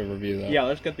 give this a review though. Yeah,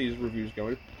 let's get these reviews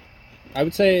going. I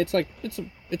would say it's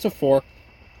a 4.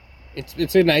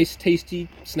 It's a nice, tasty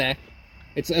snack.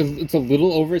 It's a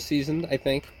little over seasoned, I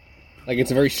think. Like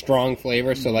it's a very strong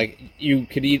flavor, so like you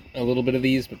could eat a little bit of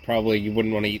these, but probably you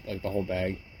wouldn't want to eat like the whole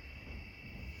bag.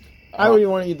 I really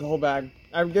want to eat the whole bag.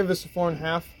 I would give this a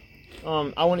 4.5.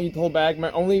 I want to eat the whole bag.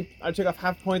 I took off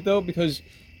half a point though because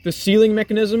the sealing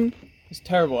mechanism is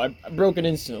terrible. I broke it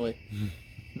instantly.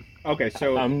 Okay,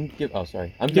 so I'm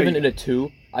giving it a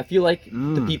 2. I feel like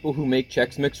the people who make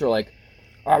Chex Mix are like,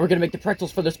 all right, we're gonna make the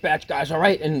pretzels for this batch, guys. All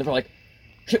right, and they're like,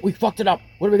 shit, we fucked it up.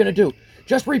 What are we gonna do?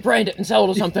 Just rebrand it and sell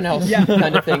it to something else,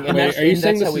 kind of thing. And Wait,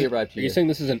 that's how we arrived Are here. you saying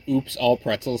this is an oops all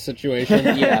pretzels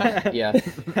situation?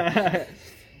 Yeah.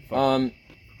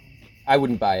 I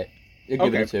wouldn't buy it. I'd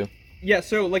give it a 2. yeah,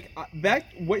 so like that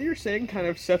what you're saying kind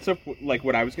of sets up like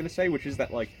what I was gonna say, which is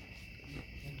that like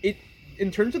it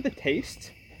in terms of the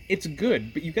taste, it's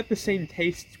good, but you get the same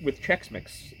taste with Chex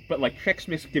Mix. But like Chex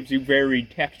Mix gives you varied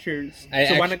textures,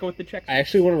 why not go with the Chex Mix? I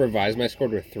actually want to revise my score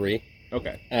to a 3.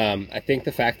 Okay. I think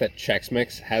the fact that Chex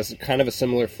Mix has kind of a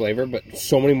similar flavor, but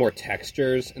so many more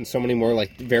textures and so many more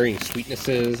like varying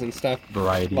sweetnesses and stuff.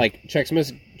 Variety. Like Chex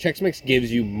Mix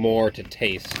gives you more to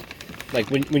taste. Like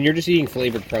when you're just eating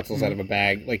flavored pretzels out of a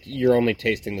bag, like you're only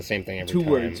tasting the same thing every time. 2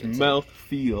 words, It's mouth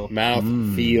feel. mouth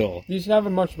feel. These have a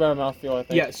much better mouthfeel, I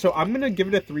think. Yeah, so I'm gonna give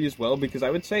it a 3 as well because I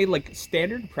would say like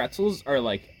standard pretzels are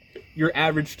like your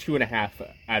average 2.5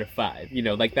 out of 5. You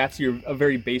know, like that's a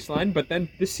very baseline. But then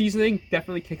the seasoning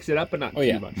definitely kicks it up, but not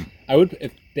too much. I would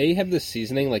if they have this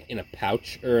seasoning like in a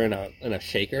pouch or in a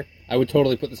shaker. I would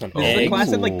totally put this on This is eggs. the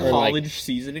classic like or, college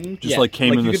seasoning. Just like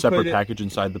came Like, in you a could separate put it- package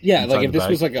inside the Yeah, inside like if the this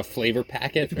bag. was like a flavor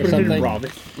packet or Put it in something.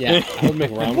 ramen. Yeah, I would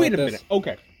make ramen. Wait a with minute. this.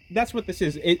 Okay, that's what this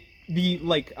is. It's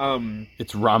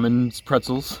ramen's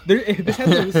pretzels. This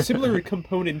has similar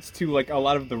components to like a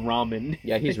lot of the ramen.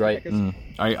 Yeah, he's right.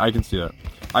 I can see that.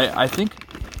 I think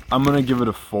I'm gonna give it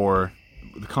a 4.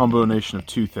 The combination of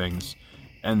 2 things,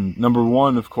 and number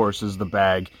 1, of course, is the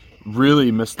bag. Really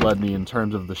misled me in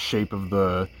terms of the shape of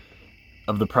the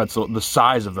pretzel, the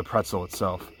size of the pretzel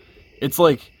itself. It's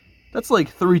like that's like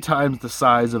 3 times the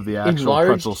size of the actual pretzel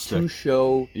Enlarged to stick.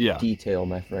 show Yeah. detail,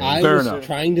 my friend. I Fair was enough.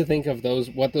 trying to think of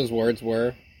what those words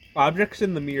were. Objects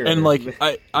in the mirror. And like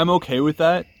I'm okay with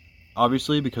that,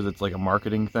 obviously, because it's like a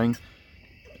marketing thing.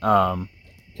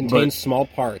 Contains small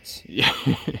parts. Yeah.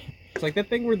 it's like that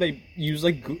thing where they use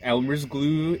like Elmer's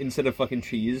glue instead of fucking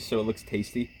cheese, so it looks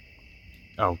tasty.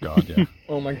 Oh god, yeah.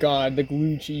 Oh my god, the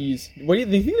glue cheese. Do you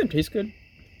think that tastes good?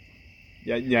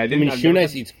 Yeah. I I didn't. mean, I've Shoe never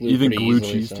Nice had- eats glue You think pretty glue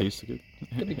easily, cheese so. tastes good?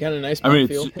 Could be kind of nice I mean,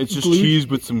 mouthfeel. it's just Glue- cheese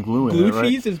with some glue in Glue it, right?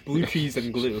 cheese is blue cheese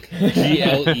and glue.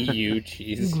 GLEU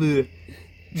cheese. Glue.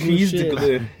 Cheese to shit.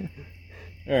 glue.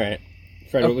 All right,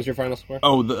 Fred, what was your final score?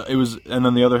 Oh, it was, and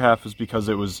then the other half is because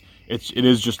it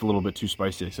is just a little bit too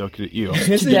spicy. So could you?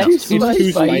 Is it Yeah. too It's too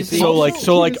spicy?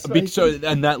 spicy. So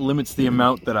and that limits the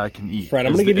amount that I can eat. Fred,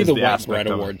 I'm is going to give you is the wet aspect bread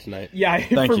of it. award tonight. Yeah,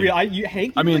 Thank for you. real.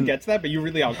 Hank I usually mean- gets that, but you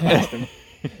really outclassed him.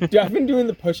 Dude, I've been doing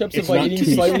the push-ups It's of like not eating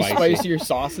too slightly spicy. spicier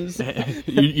sauces.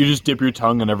 you just dip your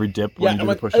tongue on every dip when you do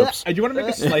the push-ups. I do want to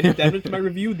make a slight addendum to my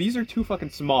review. These are too fucking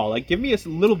small. Like, give me a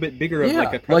little bit bigger of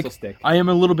like a pretzel stick. I am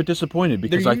a little bit disappointed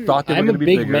because I thought they were I'm going a to be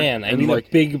big bigger. man. I and, need like,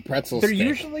 a big pretzel They're stick.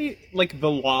 usually like the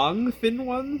long, thin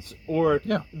ones, or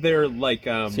they're like.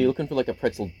 So you're looking for like a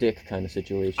pretzel dick kind of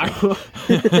situation.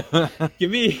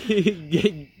 give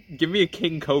me a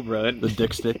king cobra. the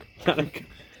dick stick.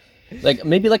 Like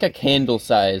maybe like a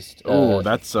candle-sized. Oh,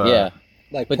 that's yeah.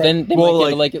 Like But then they well,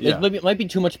 might like, get, it might be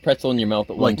too much pretzel in your mouth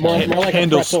at one like time. more like a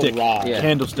candlestick, pretzel rod. Yeah.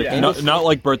 candlestick, Yeah. not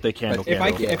like birthday candle. If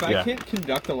I candle. can't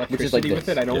conduct is electricity like with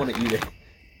this. it, I don't want to eat it.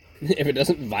 If it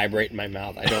doesn't vibrate in my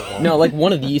mouth, I don't want No, like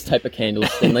one of these type of candles.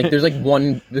 And like there's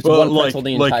one pretzel in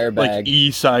the entire bag. like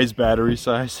E-size battery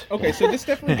size. Okay, so this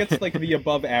definitely gets like the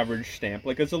above average stamp.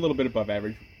 Like it's a little bit above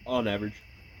average on average.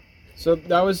 So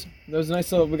that was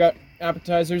nice. We got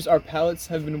appetizers. Our palates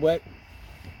have been wet.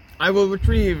 I will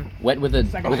retrieve. Wet with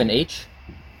an H?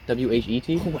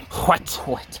 W-H-E-T?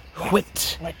 What?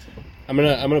 I'm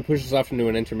gonna push this off into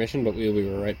an intermission, but we'll be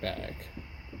right back.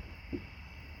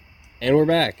 And we're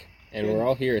back, and we're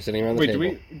all here sitting around the Wait,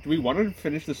 table. do we want to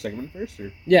finish this segment first,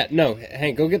 or? Yeah, no,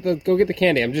 Hank, go get the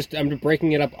candy. I'm just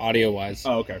breaking it up audio wise.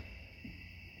 Oh, okay.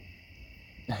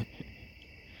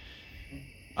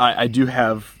 I do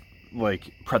have like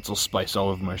pretzel spice all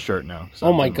over my shirt now.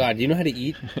 Oh my god, do you know how to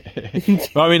eat?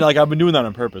 I mean, like I've been doing that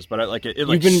on purpose, but I like it.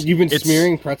 Like, You've been it's-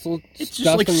 smearing pretzel It just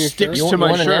stuff like on your sticks shirt. to my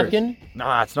want a shirt. napkin?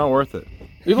 Nah, it's not worth it.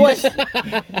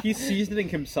 He's seasoning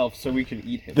himself so we can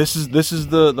eat him. This is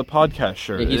the podcast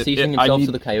shirt. Yeah, he's seasoning I himself need-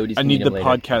 so the coyotes I can need eat the him later.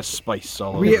 podcast spice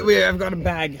all over. it. I've got a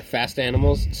bag. Fast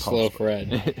animals, slow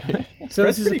Fred. So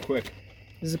That's this is pretty quick.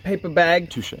 a paper bag.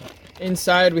 Touche.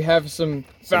 Inside we have some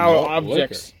foul malt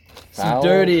objects. Some Foul?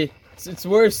 dirty. It's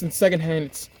worse than secondhand.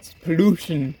 It's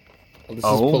pollution. This is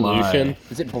Oh my. pollution.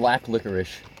 Is it black licorice?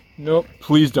 Nope.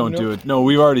 Please don't do it. No,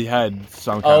 we've already had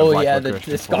some kind of Oh black yeah, licorice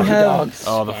the before. Scotty dogs.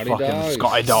 Oh, the Scotty fucking dogs.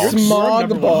 Scotty dogs. Smog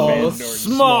Number one balls. fan, Norton.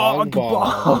 Smog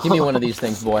balls. Give me one of these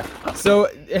things, boy. So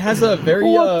it has a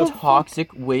very Toxic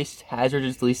waste,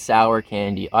 hazardously sour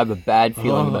candy. I have a bad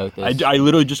feeling about this. I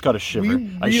literally just got a shiver. We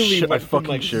really I went from fucking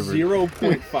like shivered.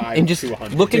 0.5 and just to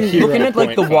 100. looking at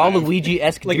like the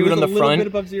Waluigi-esque Like it dude was on a the little bit front.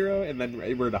 above 0, and then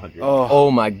we're at 100.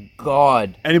 Oh my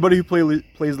god. Anybody who plays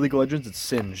League of Legends, it's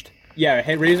singed. Yeah,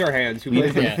 hey, raise our hands. Who We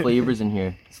plays have it? some flavors in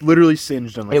here. It's literally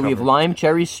singed on the Hey, cover. we have lime,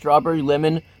 cherry, strawberry,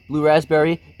 lemon, blue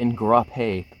raspberry, and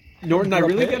grappe. Norton, I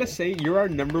really gotta say, you're our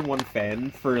 #1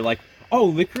 fan for like, oh,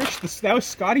 licorice, that was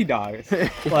Scotty dogs.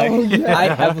 Like,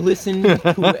 I have listened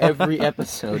to every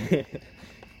episode.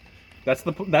 that's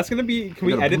gonna be. Can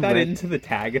we got a edit that Blu-ray. into the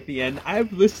tag at the end?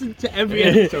 I've listened to every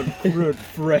episode. Fruit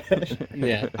fresh.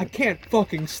 Yeah, I can't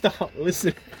fucking stop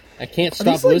listening. I can't these,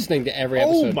 stop like- listening to every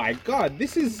episode. Oh my god,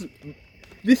 this is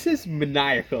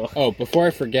maniacal. Oh, before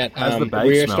I forget, How's the bag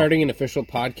we are smell? starting an official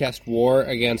podcast war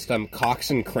against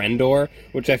Cox and Crendor,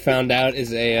 which I found out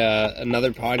is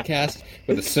another podcast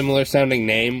with a similar sounding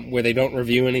name where they don't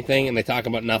review anything and they talk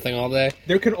about nothing all day.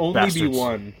 There can only Bastards. be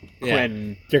one. Yeah.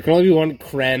 Kren. There can only be one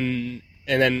Kren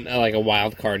and then like a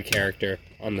wild card character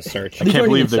on the search. I can't aren't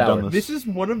believe even they've sour. done this. This is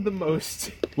one of the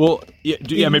most. Well, yeah,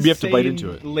 maybe you have to bite insane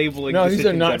into it. Labeling No, these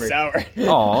are decisions not ever. sour.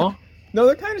 Aw. No,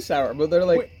 they're kind of sour, but they're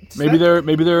like. Wait, does Maybe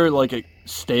that- they're like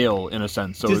stale in a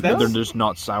sense, so Does that- they're just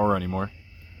not sour anymore.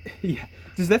 Yeah.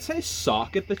 Does that say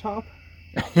sock at the top?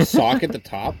 Sock at the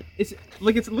top. It's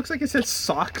like it looks like it says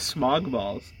sock smog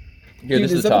balls. Here, Dude,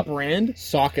 this is is the that top. a brand?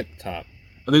 Sock at the top.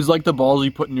 There's like the balls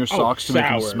you put in your socks to make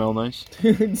them sour. smell nice.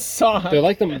 Dude, sock. They're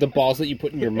like the balls that you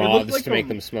put in your It looks moths like to make a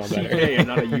them smell CK better. and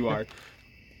not a UR.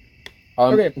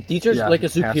 Okay. These are Yeah, like a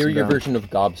pass them superior down. version of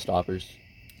gobstoppers.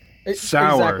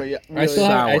 Sour. Exactly, yeah. I still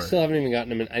Sour. still haven't even gotten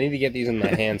them in. I need to get these in my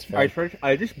hands first.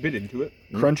 I just bit into it.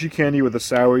 Crunchy candy with a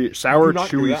sour Do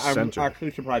not do chewy that. I'm center. actually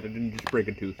surprised I didn't just break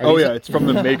a tooth. Oh yeah, it's from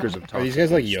the makers of Are Top. these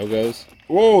guys like Yogos?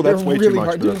 Whoa, that's They're way really too much.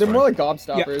 hard. but Dude, that's they're fine. more like Yeah,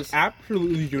 gobstoppers.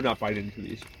 absolutely do not bite into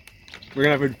these. We're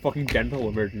gonna have a fucking dental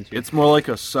emergency. It's more like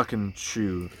a suck and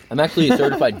chew. I'm actually a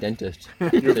certified dentist. So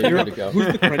you're good to go.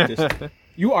 Who's the Crentist?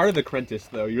 You are the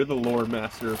Crentist, though. You're the lore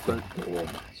master of Crent.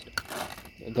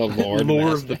 The Lord. Lore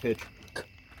Master. of the pitch.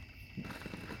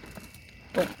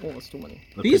 Oh, it's too many.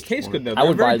 The These pitch taste for good it. though. I They're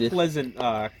would very buy this. pleasant,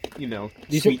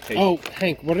 These sweet are, taste. oh,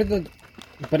 Hank, what are the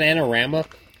Bananarama?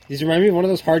 These remind me of one of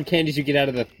those hard candies you get out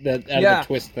of the of the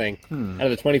twist thing, out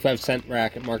of the 25-cent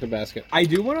rack at Market Basket. I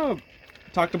do want to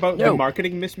talk about the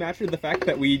marketing mismatch, or the fact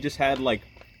that we just had like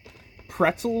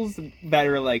pretzels that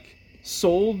are like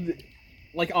sold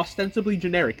like ostensibly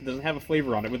generic. It doesn't have a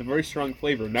flavor on it with a very strong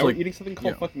flavor. Now we're like- eating something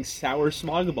called yeah. fucking sour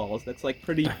smog balls. That's like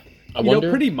pretty I wonder.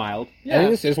 pretty mild. I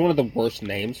think this is one of the worst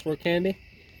names for candy.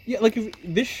 Yeah, like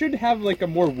this should have like a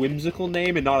more whimsical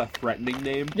name and not a threatening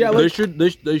name. Yeah, They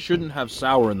like, they shouldn't have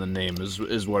sour in the name. Is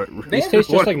what it. These taste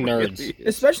just like it nerds. really is.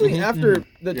 especially after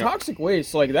the toxic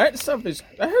waste, like that stuff that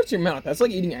hurts your mouth. That's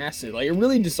like eating acid. Like it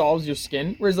really dissolves your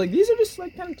skin. Whereas like these are just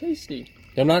like kind of tasty.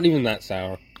 They're not even that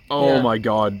sour. Oh Yeah. my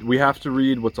god, we have to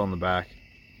read what's on the back.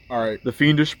 All right. The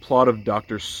fiendish plot of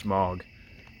Dr. Smog.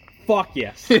 Fuck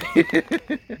yes.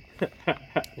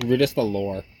 Read us the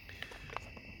lore.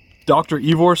 Dr.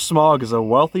 Ivor Smog is a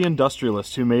wealthy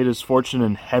industrialist who made his fortune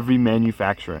in heavy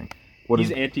manufacturing.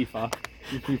 He's Antifa.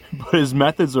 But his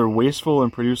methods are wasteful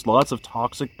and produce lots of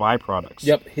toxic byproducts.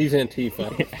 Yep, he's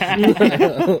Antifa.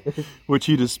 Which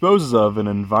he disposes of in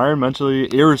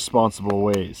environmentally irresponsible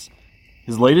ways.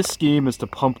 His latest scheme is to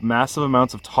pump massive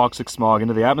amounts of toxic smog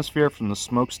into the atmosphere from the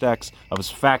smokestacks of his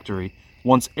factory.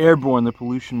 Once airborne, the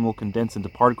pollution will condense into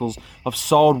particles of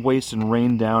solid waste and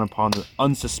rain down upon the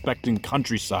unsuspecting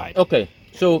countryside. Okay,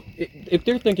 so if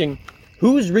they're thinking,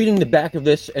 who's reading the back of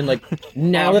this, and like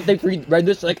now that they've read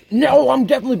this, like, no, I'm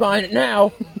definitely buying it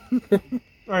now.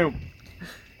 Right.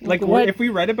 Like, What? if we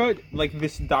read about like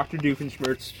this Dr.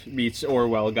 Doofenshmirtz meets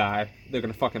Orwell guy, they're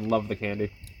gonna fucking love the candy.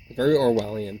 Very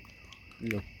Orwellian.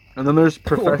 And then there's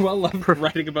Orwell loved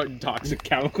writing about toxic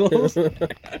chemicals.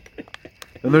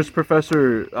 And there's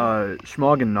Professor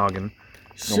Schmoggenoggin.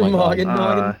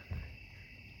 Schmoggenoggin.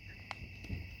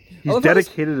 He's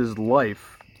dedicated his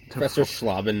life to Professor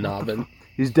Shlobinobbin.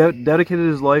 He's dedicated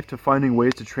his life to finding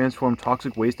ways to transform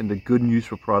toxic waste into good and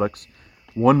useful products.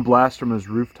 One blast from his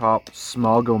rooftop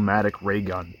Smogomatic ray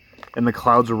gun, and the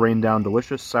clouds will rain down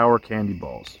delicious sour candy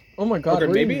balls. Oh my god. Okay,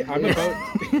 we're maybe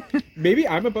in-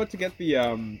 I'm about to get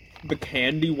the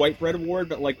candy white bread award,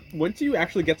 but like once you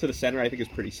actually get to the center, I think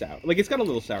it's pretty sour. Like it's got a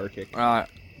little sour kick.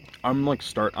 I'm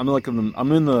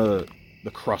in the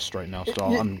crust right now, so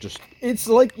I'm just. It's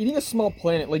like eating a small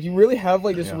planet. Like you really have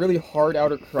like this really hard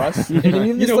outer crust, and then you have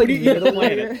You this know, like when you eat a middle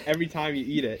planet, layer. every time you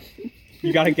eat it,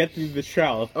 you gotta get through the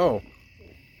shell, Oh.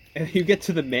 and you get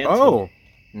to the mantle. Oh.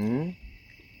 Mm-hmm.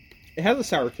 It has a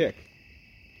sour kick.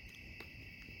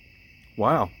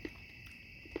 Wow.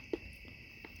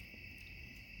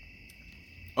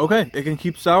 Okay, it can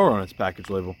keep sour on its package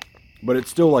label, but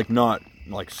it's still like not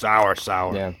like sour.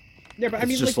 Yeah. Yeah, but I It's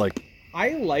mean, just like I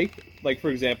like for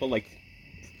example, like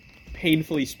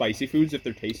painfully spicy foods if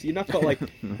they're tasty enough, but like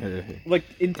know.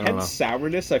 intense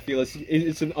sourness, I feel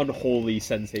it's an unholy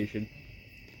sensation.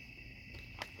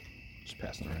 Just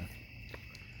passing around.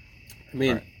 I mean,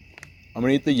 Alright. I'm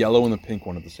gonna eat the yellow and the pink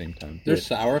one at the same time. they're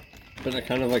sour, but they're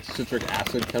kind of like citric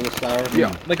acid kind of sour.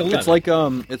 Yeah, Like a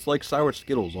lemon. it's like sour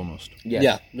Skittles almost. Yes.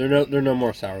 Yeah, they're no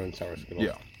more sour than sour Skittles.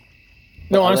 Yeah.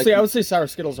 No, I honestly, like- I would say sour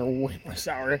Skittles are way more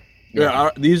sour. Yeah,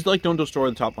 these like don't destroy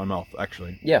the top of my mouth.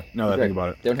 Actually, Yeah. now that I right. think about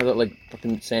it. They don't have that like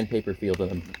fucking sandpaper feel to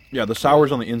them. Yeah, the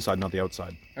sour's on the inside, not the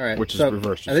outside. All right, Which is so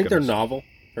reversed. I think they're Skittles. novel,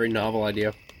 very novel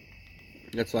idea.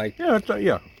 It's like Yeah,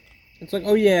 yeah. it's like,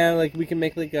 oh yeah, like we can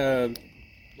make like a,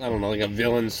 I don't know, like a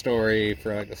villain story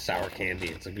for like a sour candy.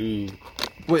 It's like ooh,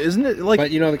 Wait, isn't it like?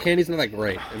 but you know the candy's not that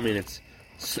great. I mean, it's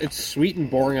sweet and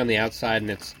boring on the outside,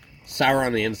 and it's sour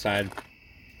on the inside.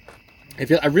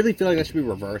 I really feel like that should be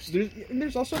reversed.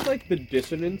 There's also like the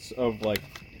dissonance of like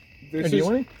this Do you is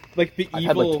want like the I've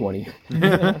had evil like 20.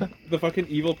 the fucking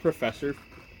evil professor.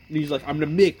 And he's like, I'm gonna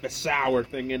make the sour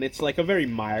thing, and it's like a very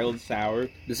mild sour.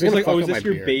 This is It's gonna like, fuck oh, up is this my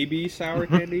your beer. baby sour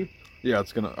candy? Yeah,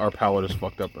 it's gonna. Our palate is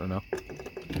fucked up right now.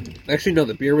 Actually, no,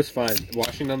 the beer was fine.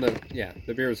 Washing down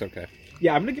the beer was okay.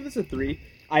 Yeah, I'm gonna give this a 3.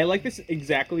 I like this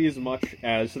exactly as much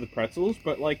as the pretzels,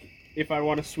 but like if I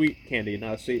want a sweet candy,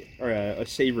 not a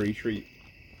savory treat.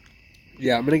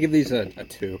 Yeah, I'm gonna give these a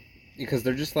 2 because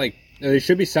they're just like they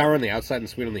should be sour on the outside and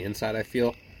sweet on the inside. I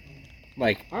feel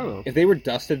like I don't know, if they were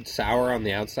dusted sour on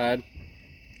the outside,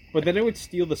 but then it would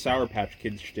steal the Sour Patch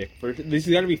Kids shtick. First, these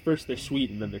gotta be first they're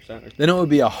sweet and then they're sour. Then it would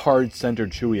be a hard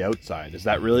centered, chewy outside. Is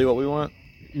that really what we want?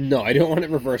 no, I don't want it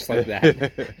reversed like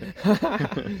that.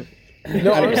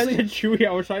 No, I honestly, had the chewy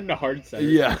outside and a hard center.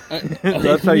 Yeah, Okay,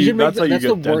 that's how we you. should make That's how you that's get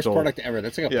the dental. worst product ever.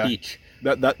 That's like a Yeah. peach.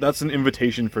 That's an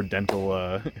invitation for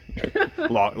dental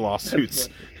lawsuits.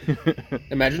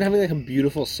 Imagine having like a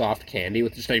beautiful soft candy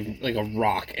with just like a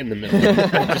rock in the middle.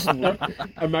 Just,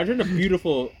 Imagine a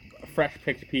beautiful fresh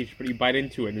picked peach, but you bite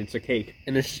into it and it's a cake.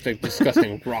 and there's just a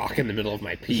disgusting rock in the middle of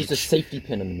my It's peach. just a safety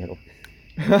pin in the middle.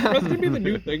 That's gonna be the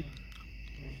new thing.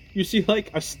 You see like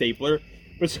a stapler,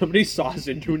 but somebody saws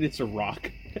into it and it's a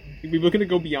rock. People are gonna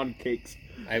go beyond cakes.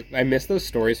 I miss those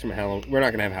stories from Halloween. We're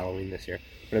not gonna have Halloween this year,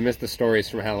 but I miss the stories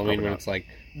from Halloween when it's like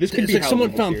this could be like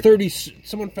Halloween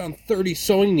someone found 30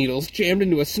 sewing needles jammed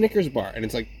into a Snickers bar, and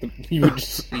it's like you would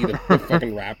just see the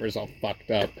fucking wrappers all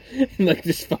fucked up and like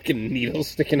just fucking needles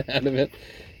sticking out of it.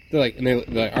 They're like,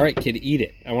 all right, kid, eat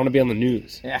it. I want to be on the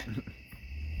news. Yeah.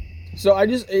 So I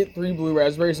just ate 3 blue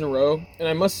raspberries in a row, and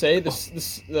I must say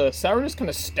the sourness kind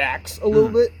of stacks a little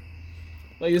bit.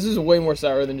 Like this is way more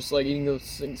sour than just like eating a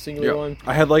singular one.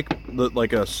 I had like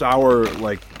a sour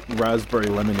like raspberry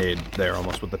lemonade there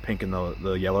almost with the pink and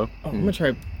the yellow. Oh, I'm gonna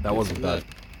try. That wasn't bad.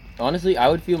 Honestly, I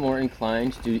would feel more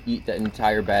inclined to eat that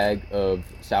entire bag of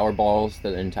sour balls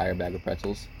than an entire bag of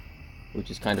pretzels, which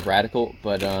is kind of radical.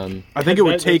 But I think it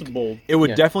would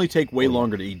definitely take way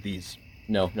longer to eat these.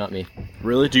 No, not me.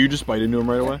 Really? Do you just bite into them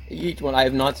right away? Each one. I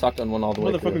have not sucked on one all the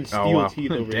way through. Motherfucking steel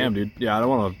teeth over Damn, here. dude. Yeah, I don't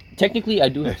want Technically, I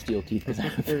do have steel teeth because I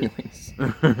have feelings.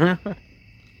 to.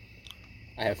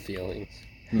 I have feelings.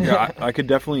 Yeah, I could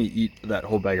definitely eat that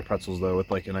whole bag of pretzels though with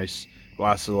like a nice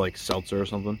glass of like seltzer or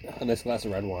something. A nice glass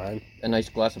of red wine. A nice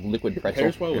glass of liquid pretzel.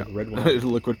 Pairs well with red wine.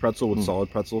 Liquid pretzel with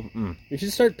solid pretzel. We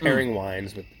should start pairing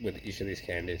wines with each of these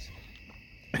candies.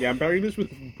 Yeah, I'm pairing this with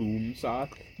boom sauce.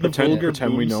 The Pretend vulgar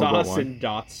boom we know about sauce wine. and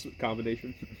dots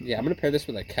combination. Yeah, I'm gonna pair this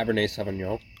with a Cabernet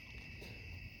Sauvignon.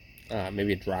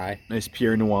 Maybe a dry. Nice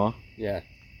Pierre Noir. Yeah,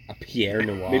 a Pierre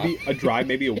Noir. Maybe a dry,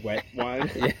 maybe a wet wine.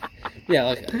 Yeah,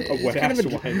 like A wet ass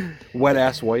wine. Wet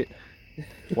ass white.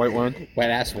 White wine. wet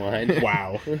ass wine.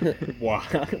 Wow. Wow.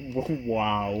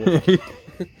 Wow.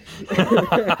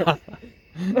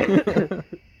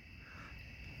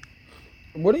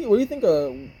 What do you think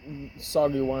a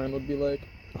soggy wine would be like?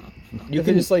 You If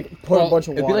can just like put a bunch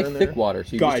of It'd water be like in thick there. water,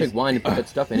 so you Guys. just take wine and put that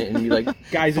stuff in it, and you like.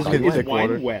 Guys, is Fucking thick wine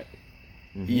water. wet?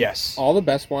 Yes. All the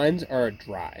best wines are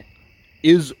dry.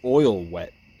 Is oil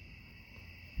wet?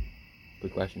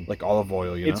 Good question. Like olive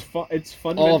oil, you know? It's Olive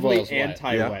fundamentally oil's wet.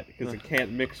 anti-wet because it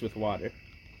can't mix with water.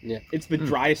 Yeah. It's the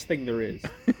driest thing there is.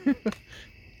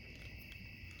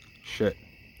 Shit.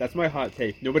 That's my hot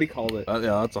take. Nobody called it. Yeah,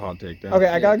 that's a hot take. Damn. Okay,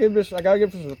 I gotta give this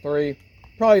a 3.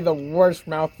 Probably the worst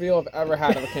mouthfeel I've ever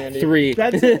had of a candy. 3.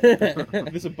 That's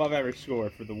this above average score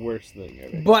for the worst thing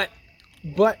ever.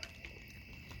 But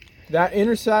that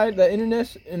inner side, that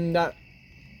innerness, and that.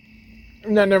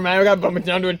 No, never mind. I gotta bump it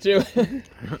down to a 2.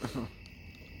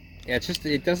 Yeah,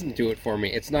 it doesn't do it for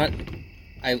me. It's not.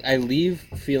 I leave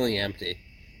feeling empty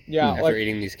Yeah, after like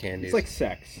eating these candies. It's like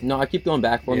sex. No, I keep going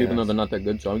back for them, Yeah. even though they're not that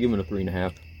good. So I'm giving it a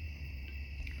 3.5.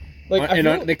 I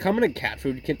feel, they come in a cat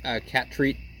food cat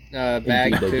treat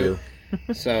bag Indeed, they too.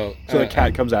 do. So the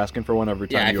cat comes asking for one every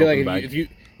time yeah, I you feel open like the bag.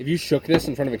 if you shook this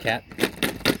in front of a cat,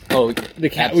 Oh, the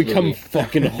cat would come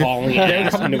fucking hauling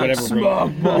ass into whatever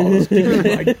room. You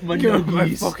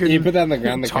put that on the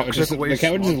ground, the cat would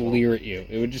just leer at you.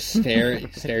 It would just stare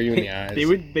you in the eyes.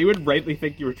 They would rightly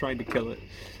think you were trying to kill it.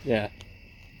 Yeah.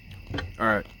 All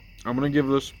right, I'm gonna give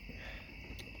this.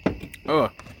 I'm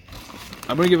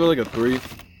gonna give it like a 3.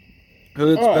 Cause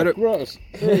it's better. Gross.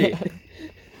 3.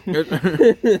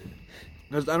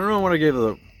 Because I don't know what I gave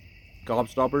the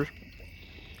gobstoppers.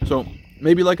 So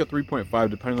maybe like a 3.5,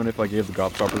 depending on if I gave the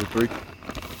gobstoppers a 3.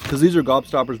 Because these are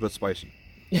gobstoppers but spicy.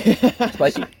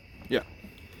 Spicy? Yeah.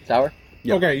 Sour?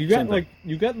 Yeah, Okay, you same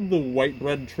got the white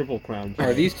bread triple crown.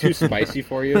 Are these too spicy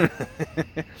for you?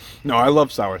 No, I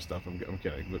love sour stuff. I'm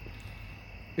kidding.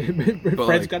 But Fred's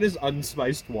like- got his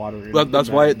unspiced water. In that's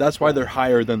the why bag. they're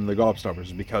higher than the gobstoppers,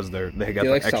 is because they got You that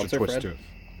like extra seltzer, twist Fred? to it.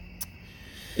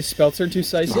 is Speltzer too It's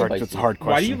spicy? hard, that's a hard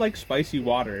question. Why do you like spicy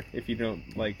water if you don't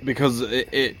like? Because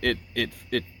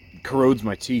it corrodes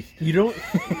my teeth. You don't.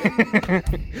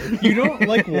 You don't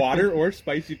like water or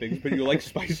spicy things, but you like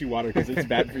spicy water because it's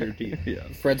bad for your teeth. Yeah.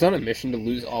 Fred's on a mission to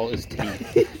lose all his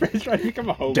teeth. Fred's trying to become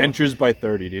a homo. Dentures by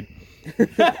 30, dude.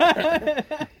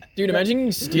 Dude, imagine you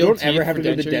You steal don't teeth ever have for to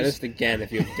go to the dentures. dentist again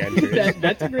if you have dentures.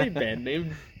 That's a great band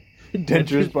name.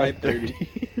 Dentures by 30.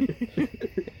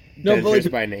 No, but Dentures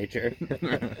like, by nature.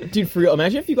 dude, for real,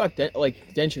 imagine if you got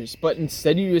dentures, but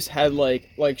instead you just had like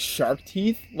shark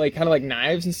teeth, like kind of like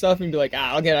knives and stuff, and you'd be like,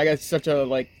 I got such a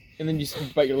and then you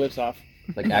just bite your lips off.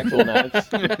 Like actual knives?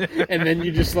 And then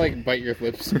you just like bite your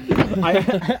lips.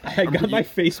 I got my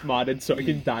face modded so I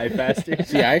can die faster.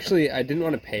 See, I didn't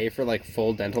want to pay for like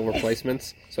full dental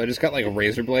replacements, so I just got like a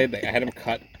razor blade. Like, I had them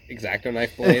cut X-Acto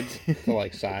knife blades to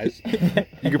like size.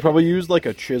 You could probably use like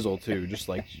a chisel too, just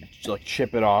like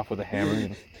chip it off with a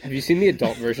hammer. Have you seen the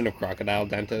adult version of Crocodile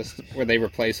Dentist, where they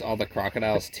replace all the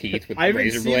crocodile's teeth with I haven't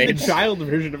razor seen blades? the child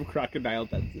version of Crocodile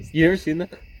Dentist. You ever seen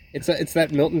that? It's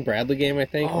that Milton Bradley game, I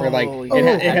think, where like Oh, it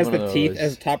yeah. has One the of teeth those.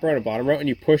 as top row and bottom row, and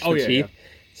you push the yeah, teeth. yeah.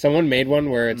 Someone made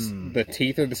one where it's the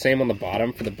teeth are the same on the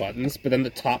bottom for the buttons, but then the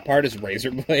top part is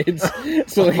razor blades.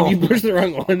 So like if you push the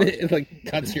wrong one, it like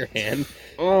cuts your hand.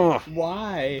 Oh,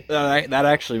 Why? that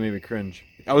actually made me cringe.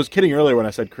 I was kidding earlier when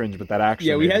I said cringe, but that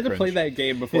actually we made had me to play cringe. that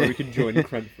game before we could join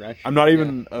Crunch Fresh. I'm not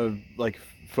even like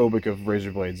phobic of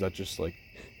razor blades. That just like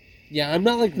Yeah, I'm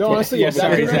not like No, honestly, Yeah,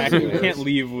 sorry, Zach. exactly. We can't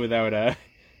leave without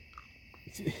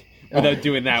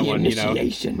doing that one.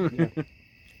 Initiation.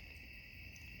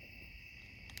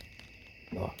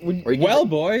 Well,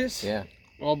 boys. Yeah.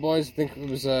 Well, boys, I think it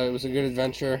was a good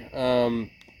adventure.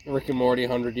 Rick and Morty,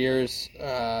 100 years,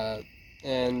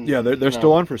 and yeah, they're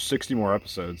still on for 60 more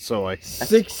episodes. So like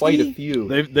That's quite a few.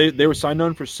 they were signed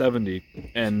on for 70,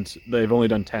 and they've only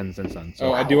done 10 since then. So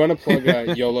Oh, I do want to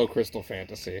plug YOLO Crystal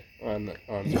Fantasy on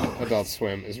Adult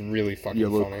Swim. Is really fucking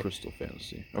Yellow funny. Crystal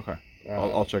Fantasy. Okay,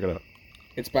 I'll check it out.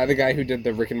 It's by the guy who did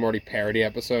the Rick and Morty parody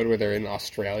episode where they're in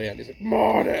Australia and he's like,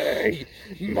 Morty!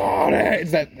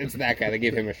 It's that guy. They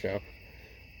gave him a show.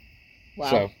 Wow.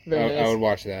 So Very I nice. would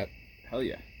watch that. Hell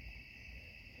yeah.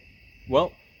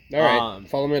 Well, All right.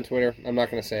 Follow me on Twitter. I'm not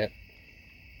going to say it.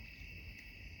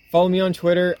 Follow me on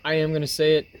Twitter. I am going to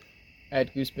say it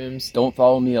at Goosebims. Don't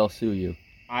follow me, I'll sue you.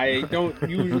 I don't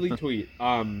usually tweet.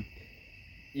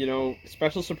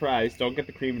 Special surprise. Don't get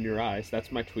the cream in your eyes.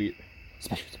 That's my tweet.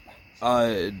 Special surprise.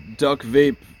 Duck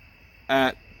Vape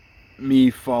at me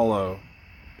follow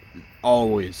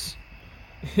always.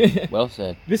 Well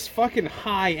said. This fucking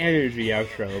high energy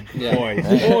outro, Yeah.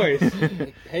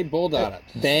 boys. Hey, Bulldada.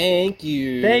 Thank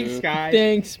you. Thanks, guys.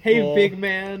 Thanks, Hey, Paul. Big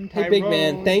Man Hey, Tyrone. Big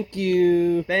Man. Thank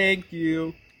you. Thank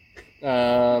you.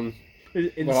 Um,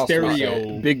 In What else do I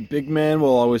stereo. Big Man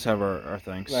will always have our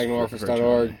thanks.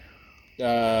 Magnorphous.org.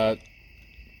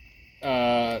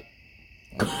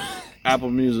 Apple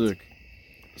Music,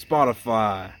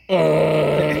 Spotify.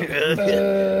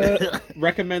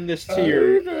 Recommend this to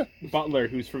your butler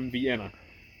who's from Vienna.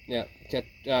 Yeah.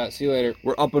 See you later.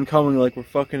 We're up and coming like we're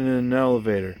fucking in an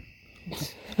elevator.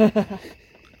 That's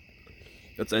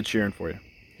Ed Sheeran for you.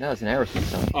 No, it's an Aerosmith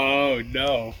song. Oh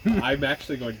no. I'm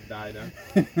actually going to die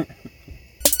now.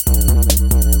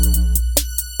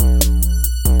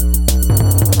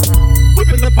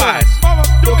 Whipping the pies.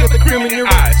 Don't get the cream in your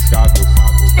eyes.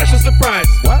 Special surprise.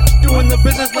 What? Doing the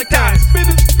business like ties.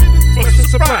 Special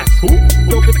surprise. Who?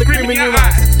 Don't get the cream in your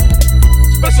eyes.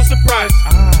 Special surprise.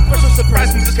 Special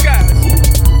surprise in disguise.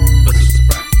 Special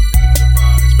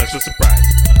surprise. Special surprise.